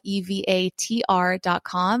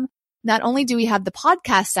WELLEVATR.com. Not only do we have the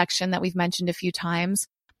podcast section that we've mentioned a few times,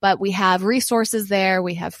 but we have resources there.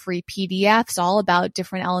 We have free PDFs all about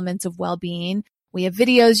different elements of well-being. We have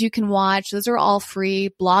videos you can watch. Those are all free.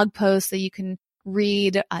 Blog posts that you can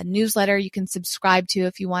read, a newsletter you can subscribe to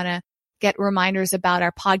if you want to get reminders about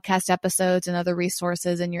our podcast episodes and other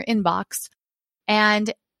resources in your inbox.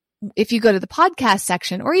 And if you go to the podcast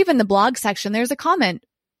section or even the blog section, there's a comment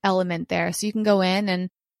element there. So you can go in and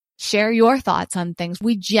share your thoughts on things.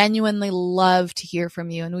 We genuinely love to hear from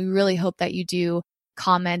you, and we really hope that you do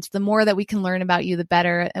comment. The more that we can learn about you, the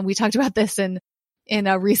better. And we talked about this in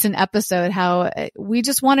a recent episode, how we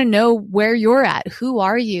just want to know where you're at. Who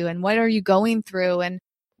are you and what are you going through and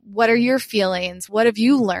what are your feelings? What have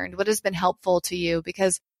you learned? What has been helpful to you?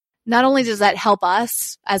 Because not only does that help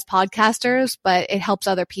us as podcasters, but it helps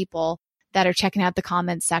other people that are checking out the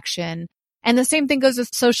comments section. And the same thing goes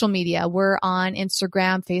with social media. We're on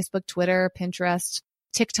Instagram, Facebook, Twitter, Pinterest,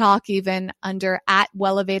 TikTok, even under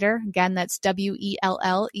 @Wellevator. Again, that's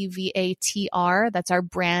WELLEVATR. That's our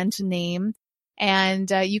brand name. And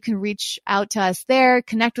you can reach out to us there,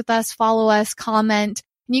 connect with us, follow us, comment.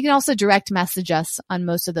 And you can also direct message us on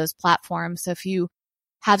most of those platforms. So if you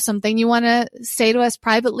have something you want to say to us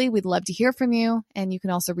privately, we'd love to hear from you. And you can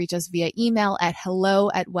also reach us via email at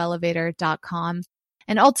hello@wellevator.com.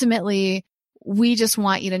 And ultimately, we just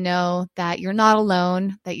want you to know that you're not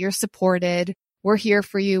alone, that you're supported. We're here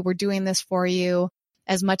for you. We're doing this for you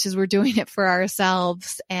as much as we're doing it for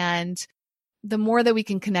ourselves. And the more that we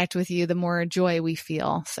can connect with you, the more joy we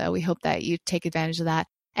feel. So we hope that you take advantage of that.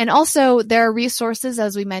 And also there are resources,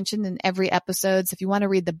 as we mentioned in every episode. So if you want to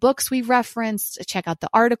read the books we've referenced, check out the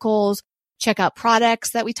articles, check out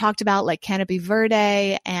products that we talked about like Canopy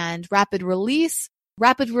Verde and Rapid Release.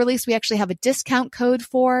 Rapid Release, we actually have a discount code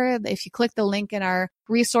for. If you click the link in our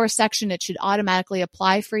resource section, it should automatically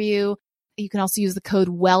apply for you. You can also use the code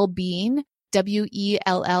WELLBEING,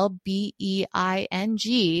 WELLBEING,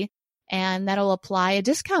 and that'll apply a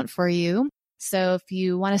discount for you. So if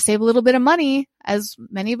you want to save a little bit of money, as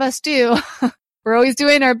many of us do, we're always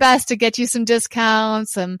doing our best to get you some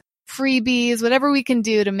discounts, some freebies, whatever we can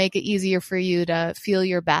do to make it easier for you to feel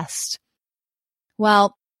your best.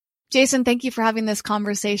 Well, Jason, thank you for having this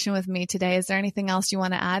conversation with me today. Is there anything else you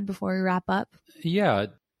want to add before we wrap up? Yeah,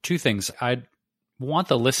 two things. I want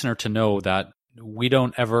the listener to know that we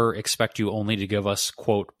don't ever expect you only to give us,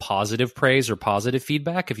 quote, positive praise or positive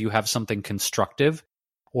feedback. If you have something constructive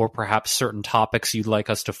or perhaps certain topics you'd like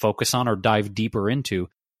us to focus on or dive deeper into,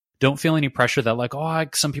 don't feel any pressure that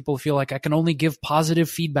like, some people feel like I can only give positive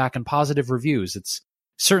feedback and positive reviews. It's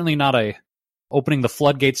certainly not opening the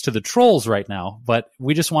floodgates to the trolls right now, but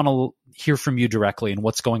we just want to hear from you directly and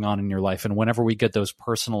what's going on in your life. And whenever we get those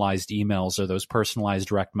personalized emails or those personalized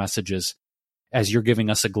direct messages, as you're giving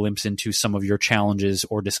us a glimpse into some of your challenges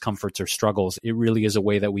or discomforts or struggles, it really is a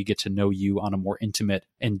way that we get to know you on a more intimate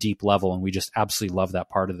and deep level. And we just absolutely love that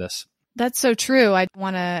part of this. That's so true. I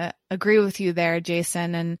want to agree with you there,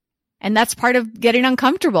 Jason. And that's part of getting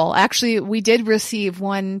uncomfortable. Actually, we did receive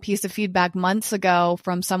one piece of feedback months ago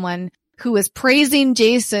from someone who was praising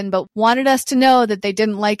Jason, but wanted us to know that they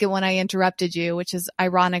didn't like it when I interrupted you, which is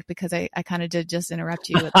ironic because I kind of did just interrupt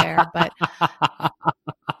you there. But,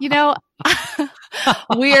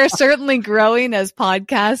 we are certainly growing as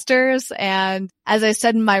podcasters. And as I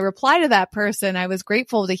said in my reply to that person, I was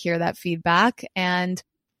grateful to hear that feedback. And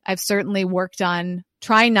I've certainly worked on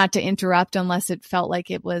trying not to interrupt unless it felt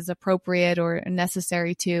like it was appropriate or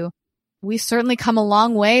necessary to. We've certainly come a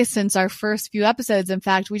long way since our first few episodes. In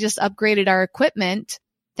fact, we just upgraded our equipment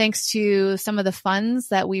thanks to some of the funds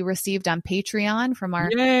that we received on Patreon from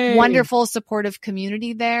our wonderful supportive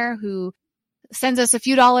community there who sends us a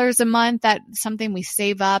few dollars a month. That's something we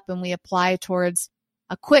save up and we apply towards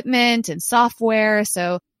equipment and software.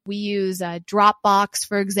 So we use Dropbox,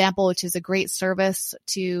 for example, which is a great service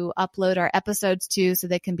to upload our episodes to so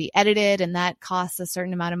they can be edited. And that costs a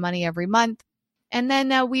certain amount of money every month. And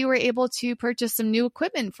then we were able to purchase some new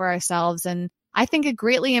equipment for ourselves. And I think it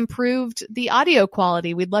greatly improved the audio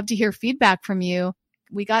quality. We'd love to hear feedback from you.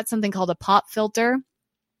 We got something called a pop filter.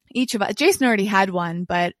 Each of us, Jason already had one,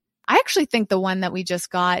 but I actually think the one that we just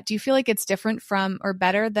got, do you feel like it's different from or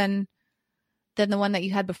better than the one that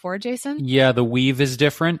you had before, Jason? Yeah, the weave is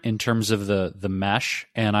different in terms of the mesh.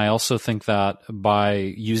 And I also think that by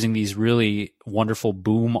using these really wonderful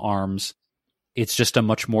boom arms, it's just a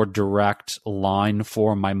much more direct line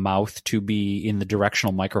for my mouth to be in the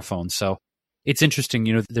directional microphone. So it's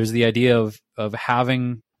interesting, there's the idea of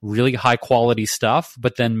having really high quality stuff,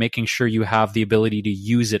 but then making sure you have the ability to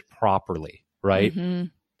use it properly, right? Mm-hmm.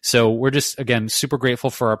 So we're just, again, super grateful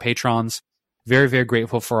for our patrons, very, very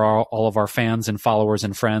grateful for all of our fans and followers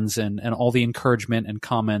and friends and all the encouragement and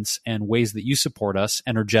comments and ways that you support us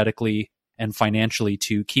energetically and financially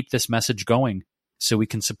to keep this message going so we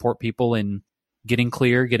can support people in getting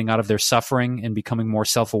clear, getting out of their suffering, and becoming more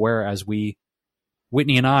self-aware as we,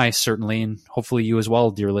 Whitney and I certainly, and hopefully you as well,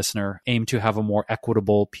 dear listener, aim to have a more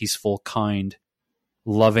equitable, peaceful, kind,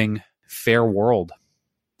 loving, fair world.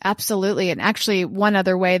 Absolutely. And actually, one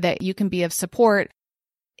other way that you can be of support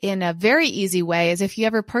in a very easy way is if you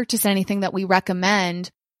ever purchase anything that we recommend,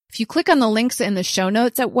 if you click on the links in the show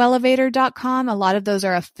notes at wellevatr.com, a lot of those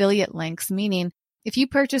are affiliate links, meaning if you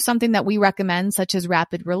purchase something that we recommend, such as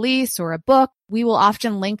Rapid Release or a book, we will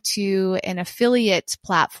often link to an affiliate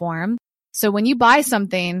platform. So when you buy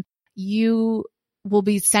something, you will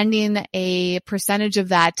be sending a percentage of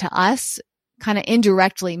that to us kind of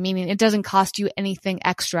indirectly, meaning it doesn't cost you anything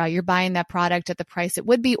extra. You're buying that product at the price it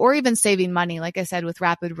would be, or even saving money. Like I said, with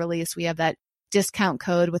Rapid Release, we have that discount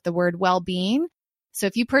code with the word well-being. So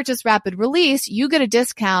if you purchase Rapid Release, you get a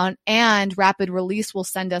discount and Rapid Release will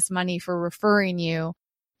send us money for referring you.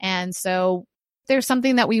 And so there's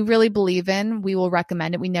something that we really believe in. We will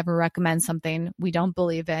recommend it. We never recommend something we don't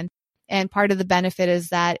believe in. And part of the benefit is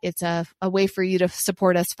that it's a way for you to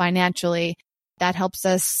support us financially. That helps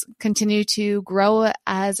us continue to grow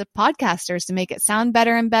as podcasters, to make it sound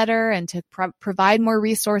better and better and to provide more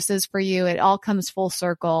resources for you. It all comes full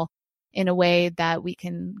circle in a way that we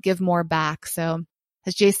can give more back. So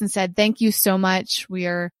as Jason said, thank you so much. We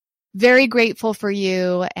are very grateful for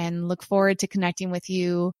you and look forward to connecting with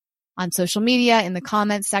you on social media, in the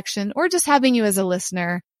comments section, or just having you as a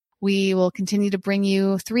listener. We will continue to bring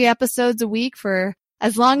you 3 episodes a week for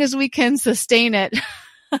as long as we can sustain it.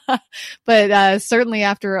 But certainly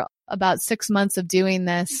after about 6 months of doing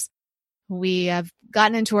this, We have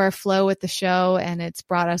gotten into our flow with the show, and it's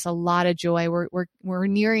brought us a lot of joy. We're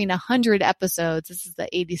nearing 100 episodes. This is the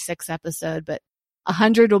 86th episode, but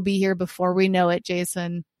 100 will be here before we know it,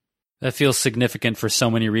 Jason. That feels significant for so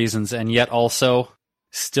many reasons, and yet also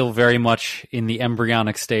still very much in the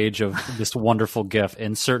embryonic stage of this wonderful gift.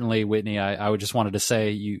 And certainly, Whitney, I would just wanted to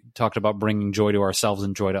say, you talked about bringing joy to ourselves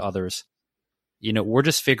and joy to others. You know, we're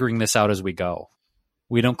just figuring this out as we go.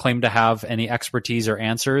 We don't claim to have any expertise or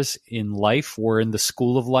answers in life. We're in the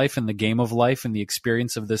school of life, in the game of life, in the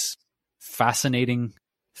experience of this fascinating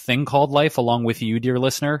thing called life, along with you, dear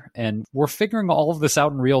listener. And we're figuring all of this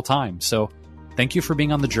out in real time. So thank you for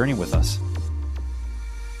being on the journey with us.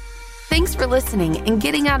 Thanks for listening and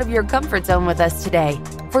getting out of your comfort zone with us today.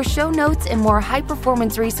 For show notes and more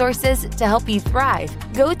high-performance resources to help you thrive,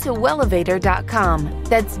 go to wellevatr.com.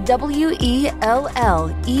 That's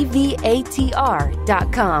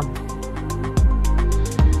WELLEVATR.com.